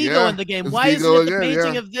 It's Vigo in the game. Why isn't it the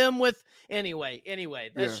painting of them with? Anyway,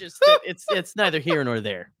 that's just it's neither here nor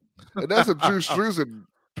there. And that's a Drew Struzan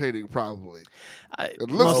painting, probably. It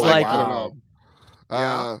looks most like likely. I don't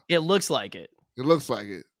know. It looks like it. It looks like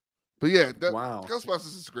it. But yeah, wow.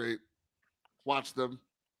 Ghostbusters is great. Watch them.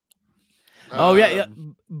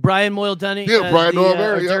 Brian Moyle-Dunny. Brian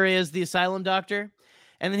Moyle-Dunny is the asylum doctor,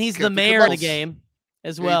 and then he's Captain the mayor in the Caboose. game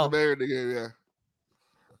as well. He's the mayor in the game, yeah.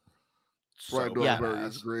 Brian So Moyle-Dunny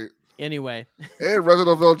is great. Anyway, And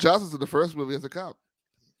Reginald Vell Johnson's in the first movie as a cop.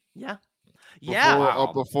 yeah.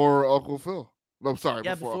 Before Uncle Phil. No, I'm sorry.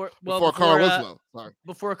 Yeah, before before Carl Winslow. Sorry.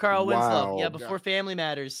 Before Carl Winslow. Wow. Yeah, before Family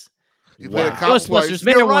Matters. He played a cop Ghostbusters twice.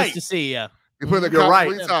 Mayor You're wants right. to see you. He played a You're cop right.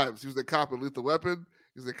 3 times. He was the cop in Lethal Weapon.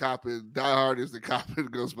 He was the cop in Die Hard. He was the cop in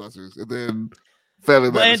Ghostbusters. And then Family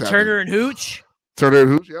And Matters Turner happened. and Hooch. Turner and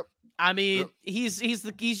Hooch, yep. I mean, he's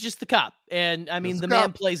just the cop, and I mean He's the the man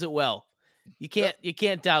cop. plays it well. You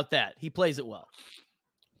can't doubt that he plays it well.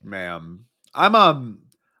 Man, I'm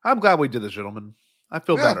glad we did this, gentlemen. I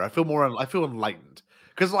feel better. I feel enlightened.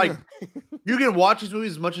 Because like you can watch these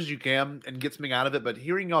movies as much as you can and get something out of it, but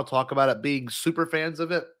hearing y'all talk about it, being super fans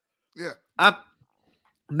of it,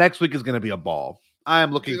 next week is going to be a ball. I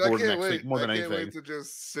am looking forward to next week more than anything. I can't wait to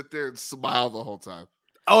just sit there and smile the whole time.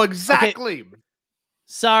 Oh, exactly. Okay.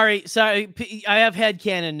 Sorry. I have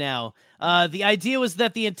headcanon now. The idea was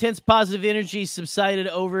that the intense positive energy subsided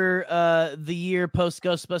over the year post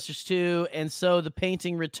Ghostbusters 2, and so the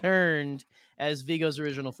painting returned as Vigo's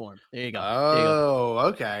original form. There you go. Oh,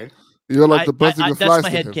 okay. You're like the buzzing of flies.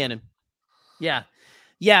 That's my headcanon. Yeah.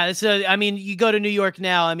 So I mean, you go to New York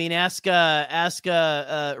now. I mean, ask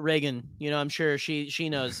Reagan. You know, I'm sure she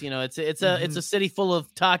knows. You know, it's a city full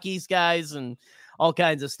of talkies guys and all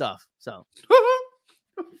kinds of stuff. So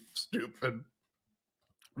stupid,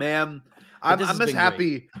 man. I'm just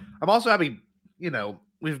happy. I'm also happy. You know,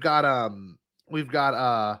 we've got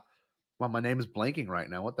well, my name is blanking right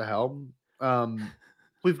now. What the hell?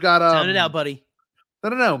 We've got sound it out, buddy.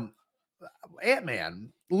 No.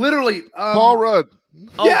 Ant-Man. Literally, Paul Rudd.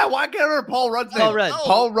 Yeah, why can't I remember Paul Rudd's name?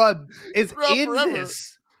 Paul Rudd is in forever.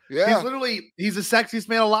 this. Yeah. He's the sexiest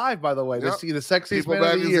man alive, by the way. Yep. The sexiest People man of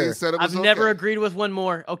the magazine year. said it was I've never agreed with one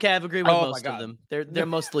more. Okay, I've agreed with Oh, my most God. of them. They're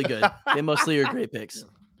mostly good. They mostly are great picks.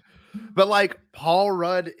 But like Paul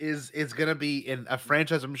Rudd is gonna be in a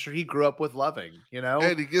franchise I'm sure he grew up with loving, you know?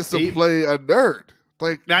 And he gets to play a nerd.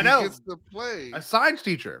 Like I know. he gets to play A science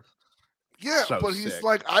teacher. Yeah, So but he's sick.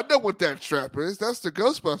 like, I know what that trap is. That's the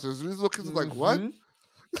Ghostbusters. And he's looking like, what?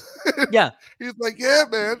 Yeah. He's like, yeah,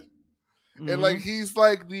 man. And like Mhm. he's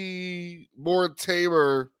like the more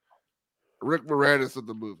tamer Rick Moranis of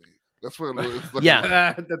the movie. That's what it is. Like,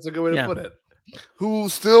 Yeah. That's a good way to Yeah. put it. Who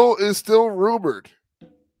is still rumored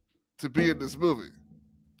to be in this movie.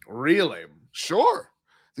 Really? Sure.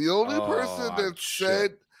 The only person that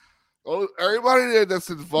said everybody that's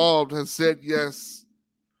involved has said yes.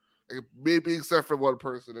 Maybe except for one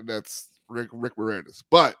person, and that's Rick Moranis.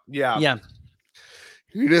 But Yeah.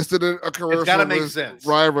 he just did a commercial. It's gotta make with sense.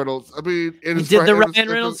 Ryan Reynolds. I mean, He did the Ryan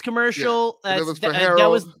Reynolds commercial. Yeah. And it was for That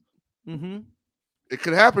Harold. was mhm. It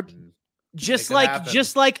could happen. Just could like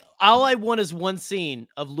happen. all I want is one scene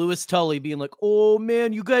of Louis Tully being like, "Oh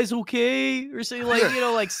man, you guys okay?" or something like, Yeah. you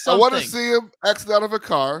know, like I something. want to see him exit out of a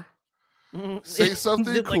car, Mhm. say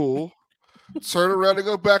something Like- cool, turn around and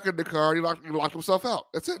go back in the car. And he locked himself out.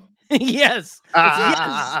 That's it. Yes.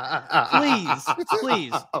 Yes.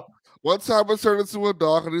 Please. One time I turned into a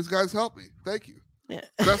dog, and these guys helped me. Thank you. Yeah.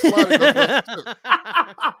 Best line in Ghostbusters 2.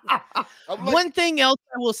 I'm like, One thing else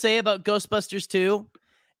I will say about Ghostbusters 2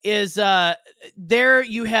 is there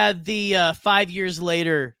you had the 5 years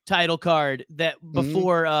later title card that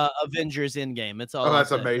before Avengers Endgame. It's all. Oh, I'll that's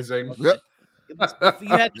say. amazing. Yep. You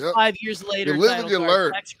had Yep. 5 years later. You live title and you card, learn.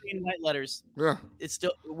 black screen, white letters. Yeah. It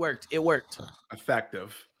still worked. It worked.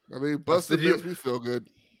 Effective. I mean, Busted Did you- makes me feel good.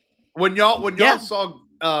 When y'all Yeah. saw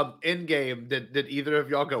Endgame, did either of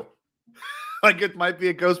y'all go like it might be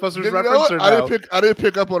a Ghostbusters You know reference what? or no? I didn't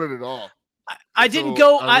pick up on it at all. I didn't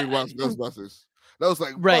until go. I rewatched Ghostbusters. That was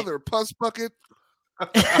like, Right. mother puss bucket.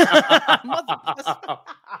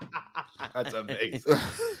 That's amazing.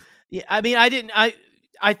 Yeah, I mean, I didn't.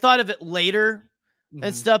 I thought of it later Mm-hmm.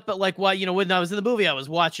 and stuff, but like, why? When I was in the movie, I was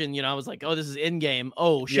watching. I was like, oh, this is Endgame.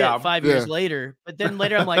 Oh shit, Yeah. 5 years Yeah. later. But then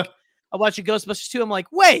later, I'm like, I watched Ghostbusters 2. I'm like,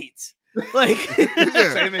 wait, like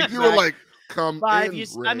Yeah. Same You were exact- like, come 5 in,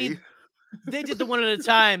 years. Ray. I mean, they did the one at a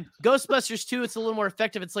time. Ghostbusters 2, it's a little more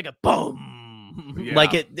effective. It's like a boom, Yeah,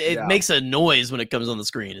 like it yeah. makes a noise when it comes on the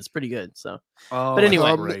screen. It's pretty good. So Oh, But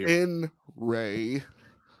anyway. Come in, Ray.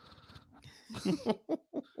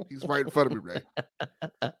 He's right in front of me, Ray.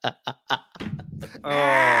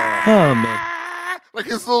 Oh. oh man, Like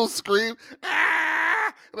his little scream.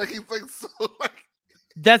 Like he's like so like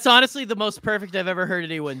that's honestly the most perfect I've ever heard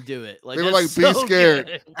anyone do it. Like They were that's like, "Be so scared."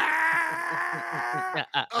 good.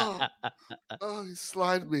 oh, he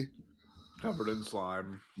slimed me. Covered in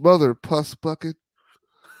slime. Mother puss bucket.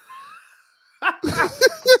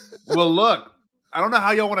 Well, look, I don't know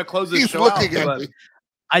how y'all want to close this He's show out, looking at but me.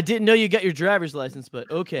 I didn't know you got your driver's license, but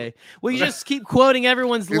okay. Well, you just keep quoting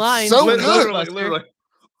everyone's It's lines. so with good. literally.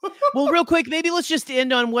 Well, real quick, maybe let's just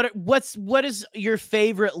end on what is your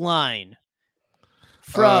favorite line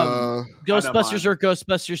from Ghostbusters or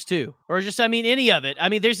Ghostbusters 2, or just any of it. I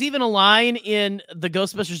mean, there's even a line in the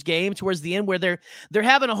Ghostbusters game towards the end where they're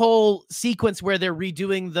having a whole sequence where they're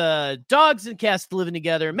redoing the dogs and cats living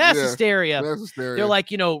together, mass hysteria. Mass hysteria. They're like,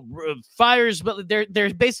 fires, but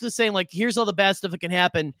they're basically saying like, here's all the bad stuff that can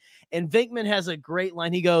happen. And Venkman has a great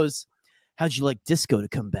line. He goes, "How'd you like disco to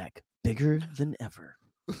come back bigger than ever?"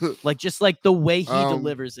 just like the way he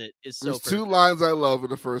delivers it is so There's perfect. two lines I love in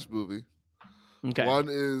the first movie. Okay. One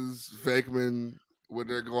is Venkman when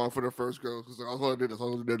they're going for the first ghost. Because I was going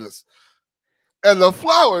to do this. And the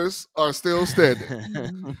flowers are still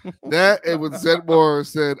standing. That and when Zedmore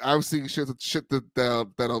said, "I've seen shit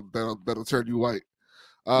that'll turn you white."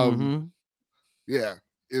 Yeah,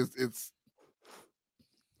 it's.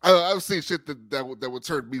 I've seen shit that would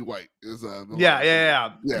turn me white. Is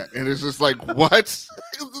Yeah. yeah, and it's just like what?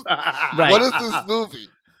 Right. What is this movie?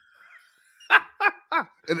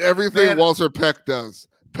 And everything Man. Walter Peck does.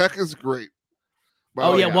 Peck is great.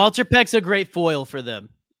 Oh, yeah. yeah. Walter Peck's a great foil for them.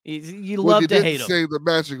 You Well, love you to didn't hate him. say the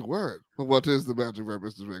magic word. But what is the magic word,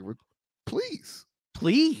 Mr. Venkman? Please.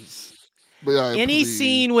 Please. But yeah, Any please.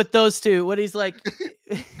 scene with those two, what he's like,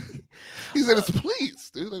 He said it's please,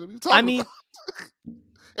 dude. Like, what are you talking about?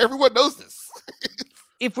 Everyone knows this.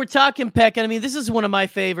 if we're talking Peck, this is one of my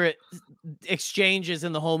favorite exchanges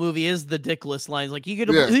in the whole movie is the Dickless lines. Like, who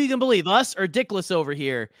you can believe, us or Dickless over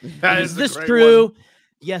here? That Is is this a great true? one.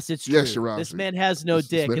 Yes, it's true. Yes, you're right. This man has no This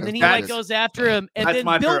dick. man And then has he no like dick. goes after him. And That's then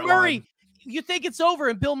my Bill favorite Murray, line. you think it's over,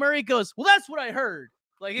 and Bill Murray goes, "Well, that's what I heard."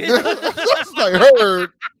 Like, That's what I heard.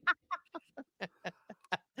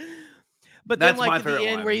 but then That's like my at the favorite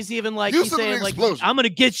end line. where he's even like You he's said an saying like, explosion. "I'm gonna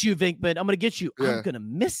get you, Vinkman. I'm gonna get you. Yeah. I'm gonna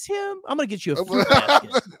miss him. I'm gonna get you a fruit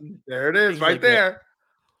basket." There it is, Things right like that. there.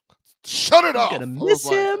 Shut it I'm off. gonna I was miss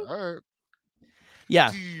him. All right.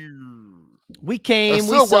 Yeah, we I came, we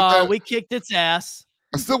still want saw, that- we kicked its ass.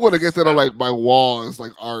 I still want to get that on like my wall as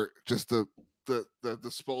like art, just the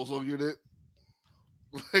disposal unit.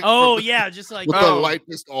 Like, Oh from the- yeah, just like with Oh. the light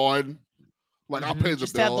just on. Like I'll pay the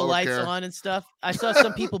just bill. have the I don't lights care. on and stuff. I saw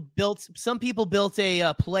some people built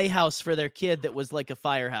a playhouse for their kid that was like a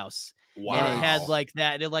firehouse. Wow. And it had like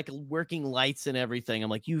that, and it had like working lights and everything. I'm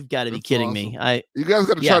like, you've got to be That's kidding me. You guys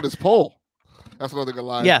got to Yeah. try this pole. That's another good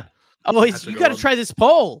line. Yeah. Oh, That's a you good got to one. try this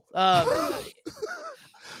pole.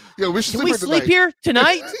 Yeah, we should Can we sleep here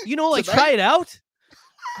tonight? Like Tonight? try it out.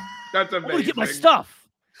 That's I'm amazing. gonna get my stuff.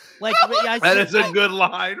 Like, yeah, That is a good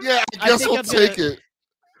line. Yeah, I I guess think we'll I'm gonna- take it.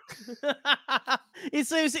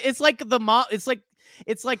 it's like the mom. It's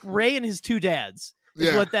like Ray and his two dads. Is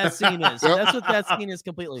Yeah. what that scene is. Yep. That's what that scene is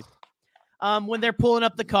completely. When they're pulling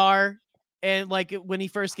up the car, and like when he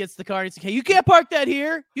first gets the car, he's like, "Hey, you can't park that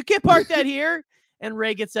here. You can't park that here." And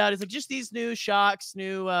Ray gets out. He's like, just these new shocks,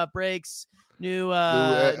 new brakes, new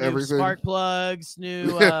everything. spark plugs,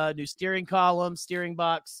 new new steering column, steering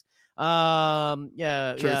box. All in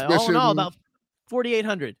all, Transmission. about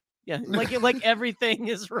 4,800. Yeah, like everything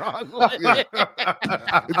is wrong with Yeah. it.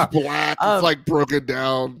 It's black. It's like broken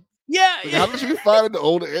down. Yeah, Like, how did you find the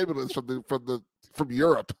old ambulance from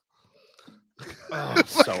Europe? Oh,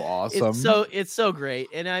 it's so awesome. It's so great.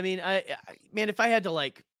 And I mean, I man, if I had to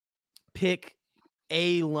like pick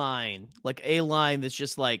a line that's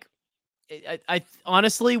just like, I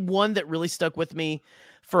honestly, one that really stuck with me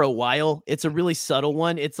for a while. It's a really subtle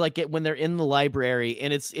one. It's like when they're in the library,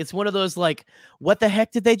 and it's one of those like, what the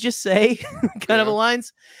heck did they just say? kind of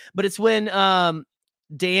lines. But it's when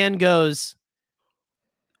Dan goes,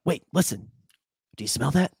 wait, listen, do you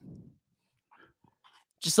smell that?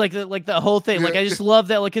 Just like the whole thing. Like, I just love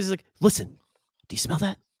that. Like, 'cause he's like, listen, do you smell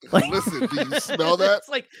that? Like, listen, do you smell that? It's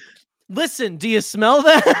like, listen, do you smell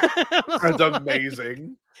that? That's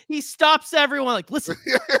amazing. He stops everyone. Like, listen,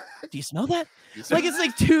 do you smell that? Like, it's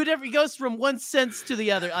like two different. He goes from one sense to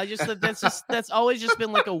the other. I just that's always just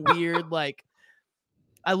been like a weird, like,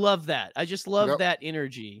 I love that. I just love that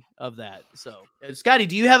energy of that. So, Scotty,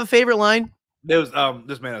 do you have a favorite line? There was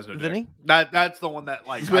this man has no dick. That's the one that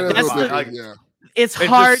like, it's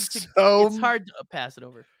hard to pass it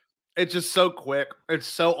over. It's just so quick. It's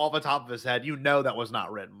so off the top of his head. You know that was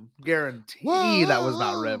not written. Guarantee that was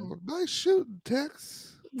not written. Nice shooting,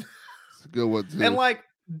 Tex. It's a good one too. And like,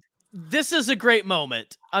 this is a great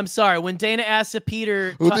moment. I'm sorry. When Dana asks if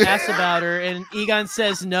Peter asks about her and Egon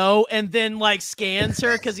says no, and then like scans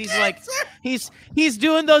her because he's like, he's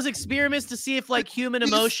doing those experiments to see if like human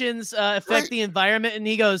emotions affect the environment, and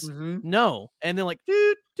he goes no, and then like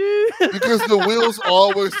because the wheel's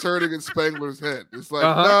always turning in Spangler's head. It's like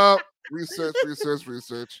no, research.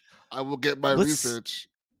 I will get my research.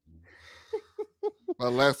 My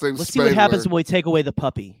last name's Let's Spangler. see what happens when we take away the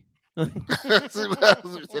puppy. That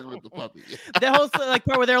whole like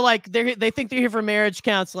part where they're like they think they're here for marriage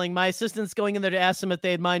counseling. My assistant's going in there to ask them if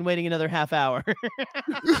they'd mind waiting another half hour.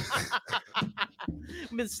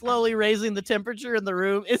 Been slowly raising the temperature in the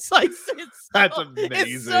room. It's like that's amazing.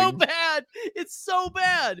 It's so bad. It's so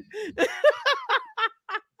bad.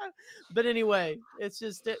 But anyway, it's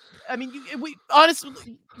just. I mean, we honestly,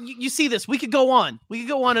 you see this. We could go on. We could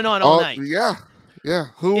go on and on all night. Yeah.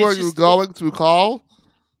 Who are you going to call?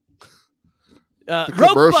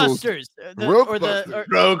 Roke-busters.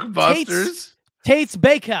 Roke-busters. Tate's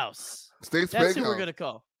Bakehouse. That's who we're gonna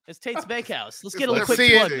call. It's Tate's Bakehouse. Let's get a little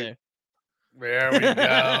quick plug there. There we go.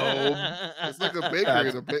 It's like a bakery.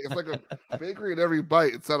 It's like a bakery in every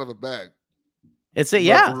bite inside of a bag. It's hell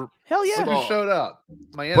yeah. Who showed up?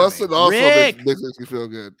 My enemy. Bustin' also Rick. makes me feel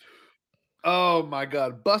good. Oh my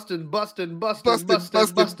God! Bustin'. You seen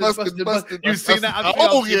that?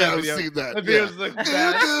 Oh yeah, I've seen that.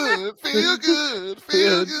 Feel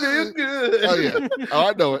good. Oh yeah. Oh,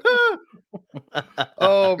 I know it.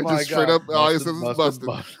 Oh It's my just straight God! up. All he says is busted.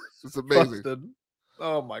 It's amazing. Busted.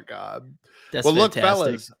 Oh my God! That's look,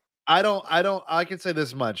 fantastic. fellas. I can say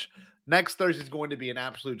this much. Next Thursday is going to be an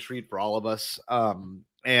absolute treat for all of us.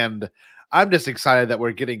 And I'm just excited that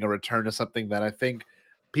we're getting a return to something that I think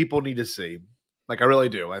people need to see. Like, I really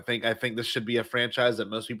do. I think this should be a franchise that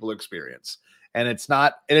most people experience. And there's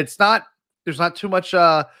not too much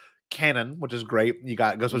canon, which is great. You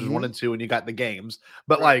got Ghostbusters 1 and 2, and you got the games.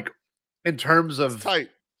 But like, in terms of it's tight,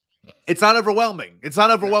 it's not overwhelming. It's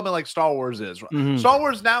not overwhelming like Star Wars is. Star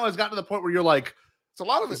Wars now has gotten to the point where you're like, it's a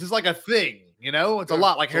lot of this is like a thing, you know? It's a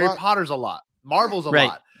lot. Like Harry Potter's a lot. Marvel's a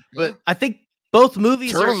lot. But I think both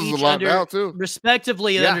movies Turtles are is each a lot under, now, too.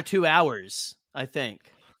 respectively, under 2 hours, I think.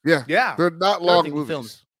 Yeah. They're not long movies.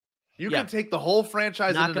 Films. You can take the whole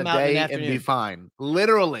franchise Knock in a them out in day an and be afternoon. fine.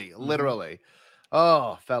 Literally.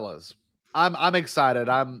 Oh, fellas. I'm excited.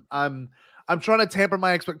 I'm trying to tamper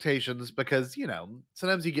my expectations because, you know,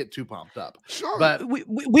 sometimes you get too pumped up. Sure. But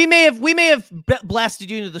we may have blasted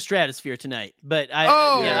you into the stratosphere tonight, but I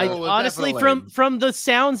honestly, from the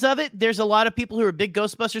sounds of it, there's a lot of people who are big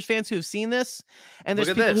Ghostbusters fans who have seen this, and there's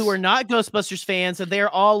people who are not Ghostbusters fans, and they're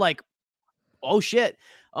all like, "Oh shit!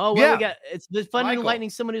 Oh well, it's fun and enlightening."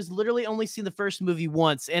 Someone who's literally only seen the first movie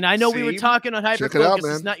once, and I know we were talking on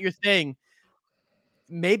Hyperfocus. It's not your thing.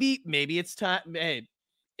 Maybe it's time. Hey,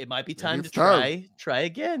 it might be time to try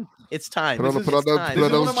again. It's time. Put on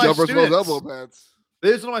those jumpers, those elbow pads.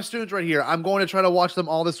 This is one of my students right here. I'm going to try to watch them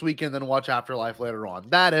all this weekend, then watch Afterlife later on.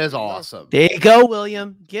 That is awesome. There you go,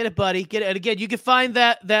 William. Get it, buddy. Get it. And again, you can find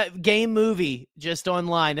that game movie just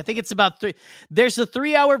online. I think it's about 3. There's a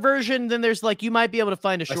 3-hour version. Then there's like you might be able to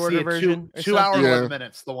find a shorter version. 2 hours something. 11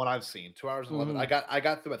 minutes. The one I've seen. 2 hours and 11. I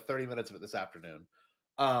got through about 30 minutes of it this afternoon.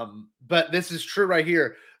 But this is true right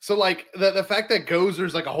here. So like the fact that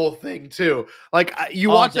Gozer's like a whole thing too. Like you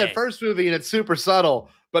watch that first movie and it's super subtle,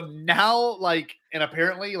 but now like and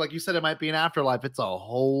apparently like you said it might be an Afterlife. It's a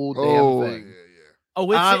whole damn thing. Yeah.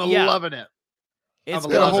 Oh, I'm loving it. It's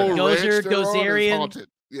The whole Gozer, ranch they're on is Gozerian. haunted.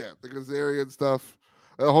 Yeah, the Gozerian stuff.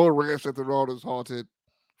 The whole ranch that they're on is haunted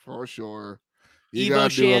for sure. You Evo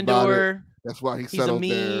gotta do about it. Shandor. That's why He's a settled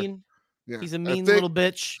mean. there. Yeah. He's a I mean think- little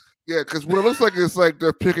bitch. Yeah, because what it looks like is like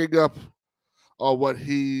they're picking up on what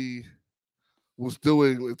he was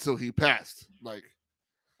doing until he passed. Like,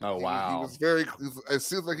 Oh he wow. was very. It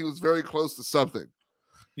seems like he was very close to something,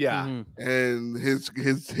 Yeah. Mhm. and his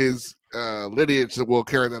lineage will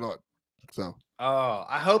carry that on. So, Oh,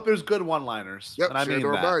 I hope there's good one-liners. yep, And I mean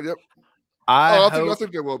Shandor that. Byrne, yep. I I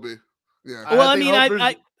think there will be. Yeah, Well, I think mean, hope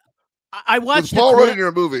there's- I with watched Paul a Rudd clip. in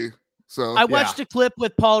your movie. So I watched a clip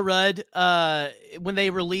with Paul Rudd when they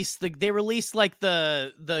released like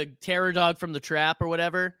the terror dog from the trap or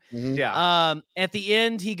whatever. Mhm. Yeah. At the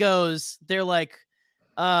end he goes, they're like,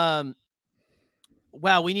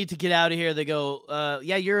 wow, we need to get out of here. They go,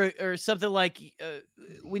 yeah, you're or something like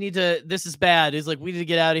we need to, this is bad. He's like, we need to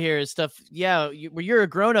get out of here and stuff. Yeah, you're a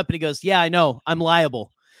grown up. And he goes, yeah, I know, I'm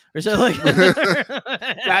liable. Or something like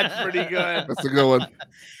That's pretty good. That's a good one.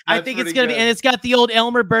 I That's think it's pretty gonna be, good. and it's got the old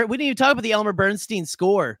Elmer Bern. We didn't even talk about the Elmer Bernstein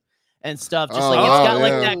score and stuff. Just like it's Oh, got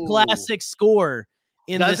like yeah. that classic score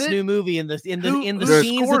in Does this it? new movie. In the Who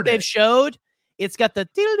scenes scored that they've it? showed, it's got the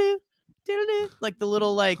diddle-doo, diddle-doo, like the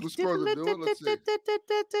little like Who scored the new one? Let's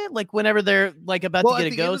see. like whenever they're like about Well, to at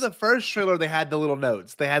get a the end of ghost. the first trailer, they had the little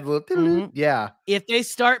notes. They had the little, yeah. If they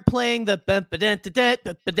start playing the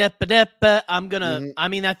I'm gonna. Mhm. I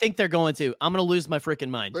mean, I think they're going to. I'm gonna lose my freaking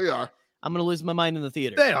mind. They are. I'm gonna lose my mind in the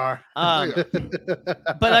theater. They are. They are.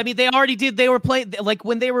 But I mean, they already did. They were playing like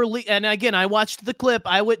when they were, and again, I watched the clip.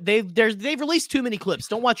 They've released too many clips.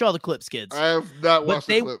 Don't watch all the clips, kids. I have not But watched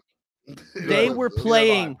they- the clip. They Yeah, were yeah,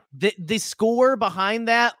 playing the score behind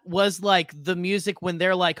that was like the music when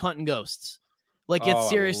they're like hunting ghosts. Like Oh, it's I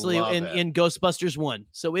seriously love in, it. in Ghostbusters 1.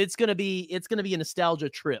 So it's gonna be a nostalgia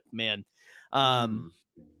trip, man.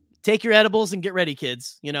 Take your edibles and get ready,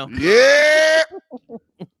 kids. You know. Yeah.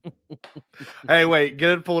 Hey, wait, get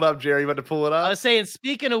it pulled up, Jerry. You about to pull it I up? was saying,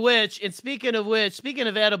 speaking of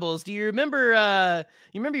edibles, do you remember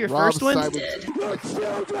your Rob first one? Simon- Your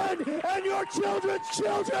children and your children's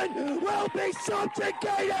children will be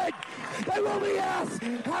subjugated. They will be asked,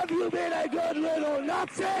 have you been a good little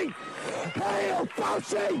Nazi? Hail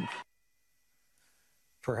Fauci!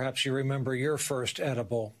 Perhaps you remember your first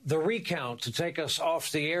edible. The recount to take us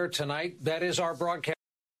off the air tonight. That is our broadcast.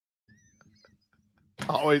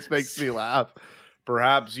 Always makes me laugh.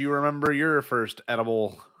 Perhaps you remember your first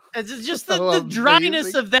edible. It's just Oh, the dryness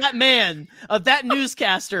amazing. of that man, of that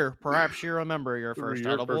newscaster. Perhaps you remember your first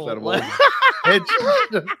Your edible.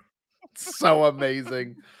 It's so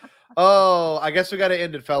amazing. Oh, I guess we got to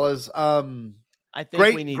end it, fellas. I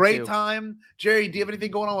think we need great to. time. Jerry, do you have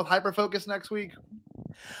anything going on with Hyperfocus next week?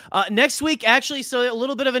 Next week, actually, so a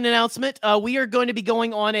little bit of an announcement. We are going to be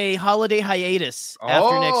going on a holiday hiatus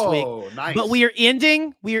after next week. Nice. But we are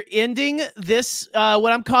ending this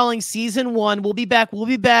what I'm calling season 1. We'll be back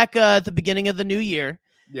at the beginning of the new year.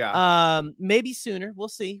 Yeah. Maybe sooner. We'll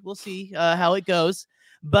see how it goes.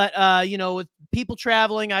 But with people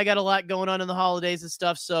traveling, I got a lot going on in the holidays and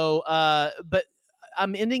stuff. So but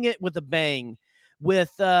I'm ending it with a bang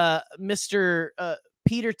with Mr.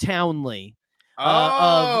 Peter Townley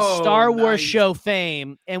of Star Wars nice. show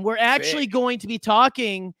fame. And we're actually Sick. going to be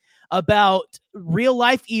talking about real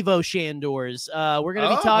life Evo Shandors. We're going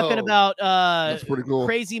to be talking Oh. about That's pretty cool.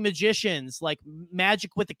 crazy magicians like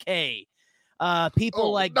Magic with a K. People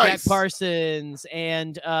Oh, like nice. Jack Parsons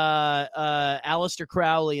and Aleister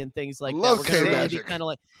Crowley and things like Love that. We're gonna K really be Magic. kind of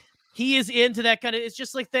like he is into that kind of. It's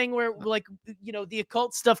just like thing where like the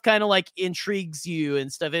occult stuff kind of like intrigues you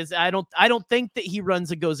and stuff. Is I don't think that he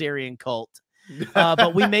runs a Gozerian cult,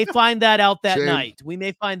 but we may find that out that Shame. night. We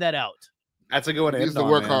may find that out. That's a good one. He to needs end to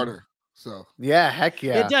on, work man. harder. So Yeah, heck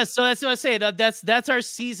yeah. It does. So that's what I say. That's our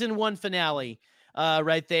season 1 finale.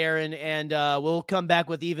 Right there, and we'll come back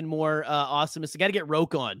with even more awesomeness. I got to get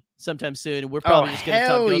Roke on sometime soon, and we're probably just going to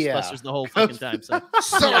talk hell Ghostbusters yeah. the whole fucking time. So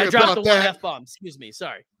sorry I dropped the about one that. F-bomb. Excuse me.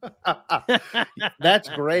 Sorry. That's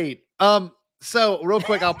great. So real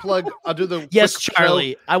quick, I'll do the Yes, quick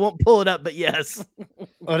Charlie. show. I won't pull it up, but yes.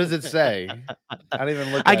 What does it say? I didn't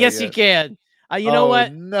even look. I at guess it you yet. can. You know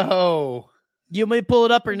what? No, You may pull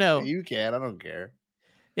it up or no? you can. I don't care.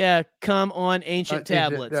 Yeah, come on, ancient Ancient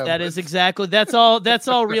tablets. That is tablets. exactly. That's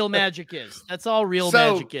all real magic is. That's all real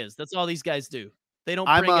So, magic is. That's all these guys do. They don't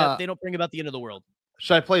I'm, bring up. They don't bring about the end of the world.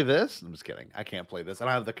 Should I play this? I'm just kidding. I can't play this. I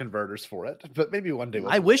don't have the converters for it. But maybe one day. We'll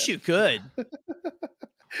I play wish it. you could.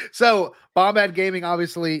 So, Bombad Gaming,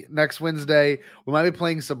 obviously, next Wednesday. We might be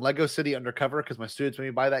playing some Lego City Undercover because my students made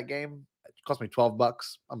me buy that game. It cost me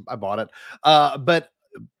 $12. I bought it. But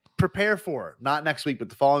prepare for not next week, but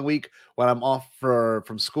the following week when I'm off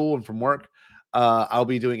from school and from work. I'll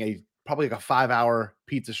be doing probably like a 5-hour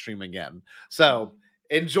pizza stream again. So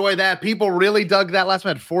enjoy that. People really dug that last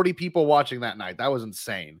night. 40 people watching that night. That was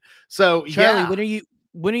insane. So Charlie,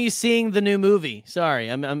 when are you seeing the new movie? Sorry,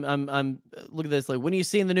 I'm look at this. Like, when are you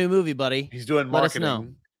seeing the new movie, buddy? He's doing Let us marketing. know.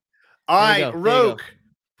 All There you right, go. There you go. Roke,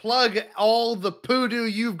 plug all the poodoo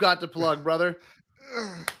you've got to plug, brother.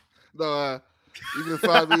 No, you can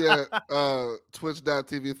find me at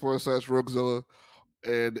twitch.tv/Rokezilla,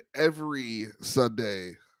 and every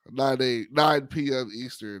Sunday, 9 p.m.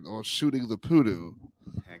 Eastern on Shooting the Poodoo,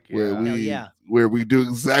 Heck where we do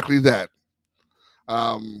exactly that.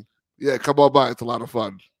 Yeah, come on by. It's a lot of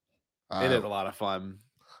fun. It is a lot of fun.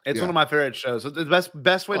 It's yeah. one of my favorite shows. It's the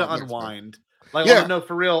best way to thanks, unwind. Like, Yeah. no,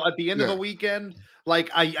 for real. At the end of Yeah. a weekend, like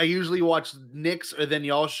I usually watch Nick's or then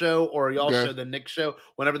y'all show or y'all Okay. show the Nick show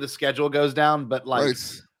whenever the schedule goes down. But like,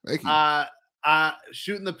 Nice. Thank you.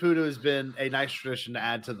 Shooting the Poodoo has been a nice tradition to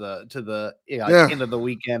add to the Yeah. end of the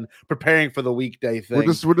weekend, preparing for the weekday thing. We're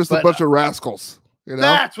just a But, bunch of rascals. You know?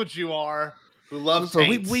 That's what you are. Who loves So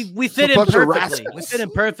taints. We fit a in bunch of perfectly. We rascals. fit in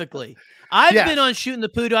perfectly. I've Yes. been on Shooting the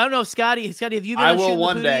Poodoo. I don't know if Scotty, have you been I on will Shooting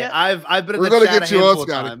one the Poodoo day. yet? I've been in We're the gonna chat get a you on, handful of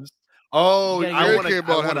Scotty. times. Oh, You gotta I Jerry want came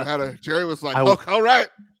on. Jerry was like, I "Oh, all right,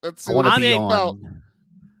 let's see want what to be it's I'm about." on.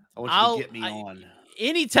 I want you to get me on.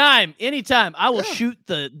 Anytime, I will Yeah. shoot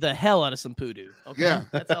the hell out of some poodoo. Okay, Yeah.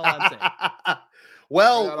 that's all I'm saying. I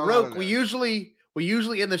Well, got a lot Roke, of we that.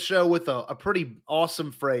 usually end the show with a pretty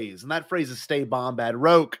awesome phrase, and that phrase is "Stay Bombad."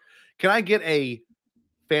 Roke, can I get a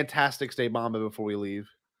fantastic "Stay Bombad" before we leave?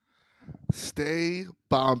 Stay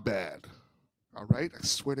Bombad. All right, I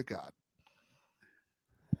swear to God.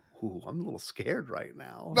 Ooh, I'm a little scared right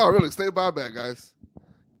now. No, really, stay Bombad, guys.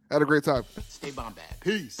 Had a great time. Stay Bombad.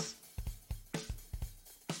 Peace.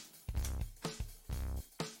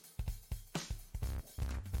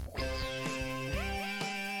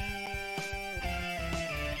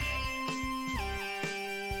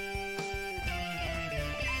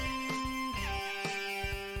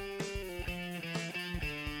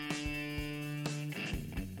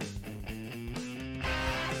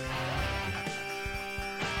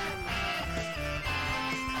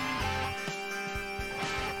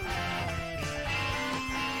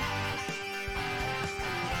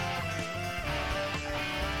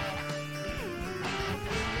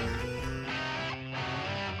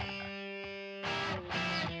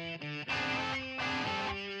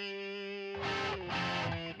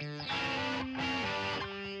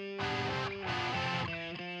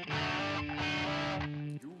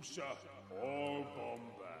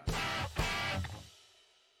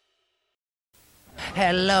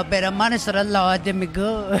 Had a little bit of money, so the Lord did me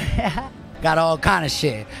good. Got all kind of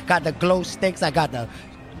shit. Got the glow sticks. I got the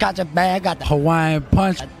gotcha bag. Got the Hawaiian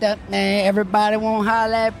punch. Man, everybody won't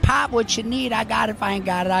holler at pop what you need. I got it. If I ain't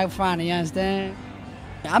got it, I can find it. You understand?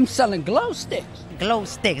 I'm selling glow sticks. Glow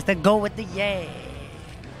sticks that go with the yeah. You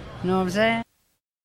know what I'm saying?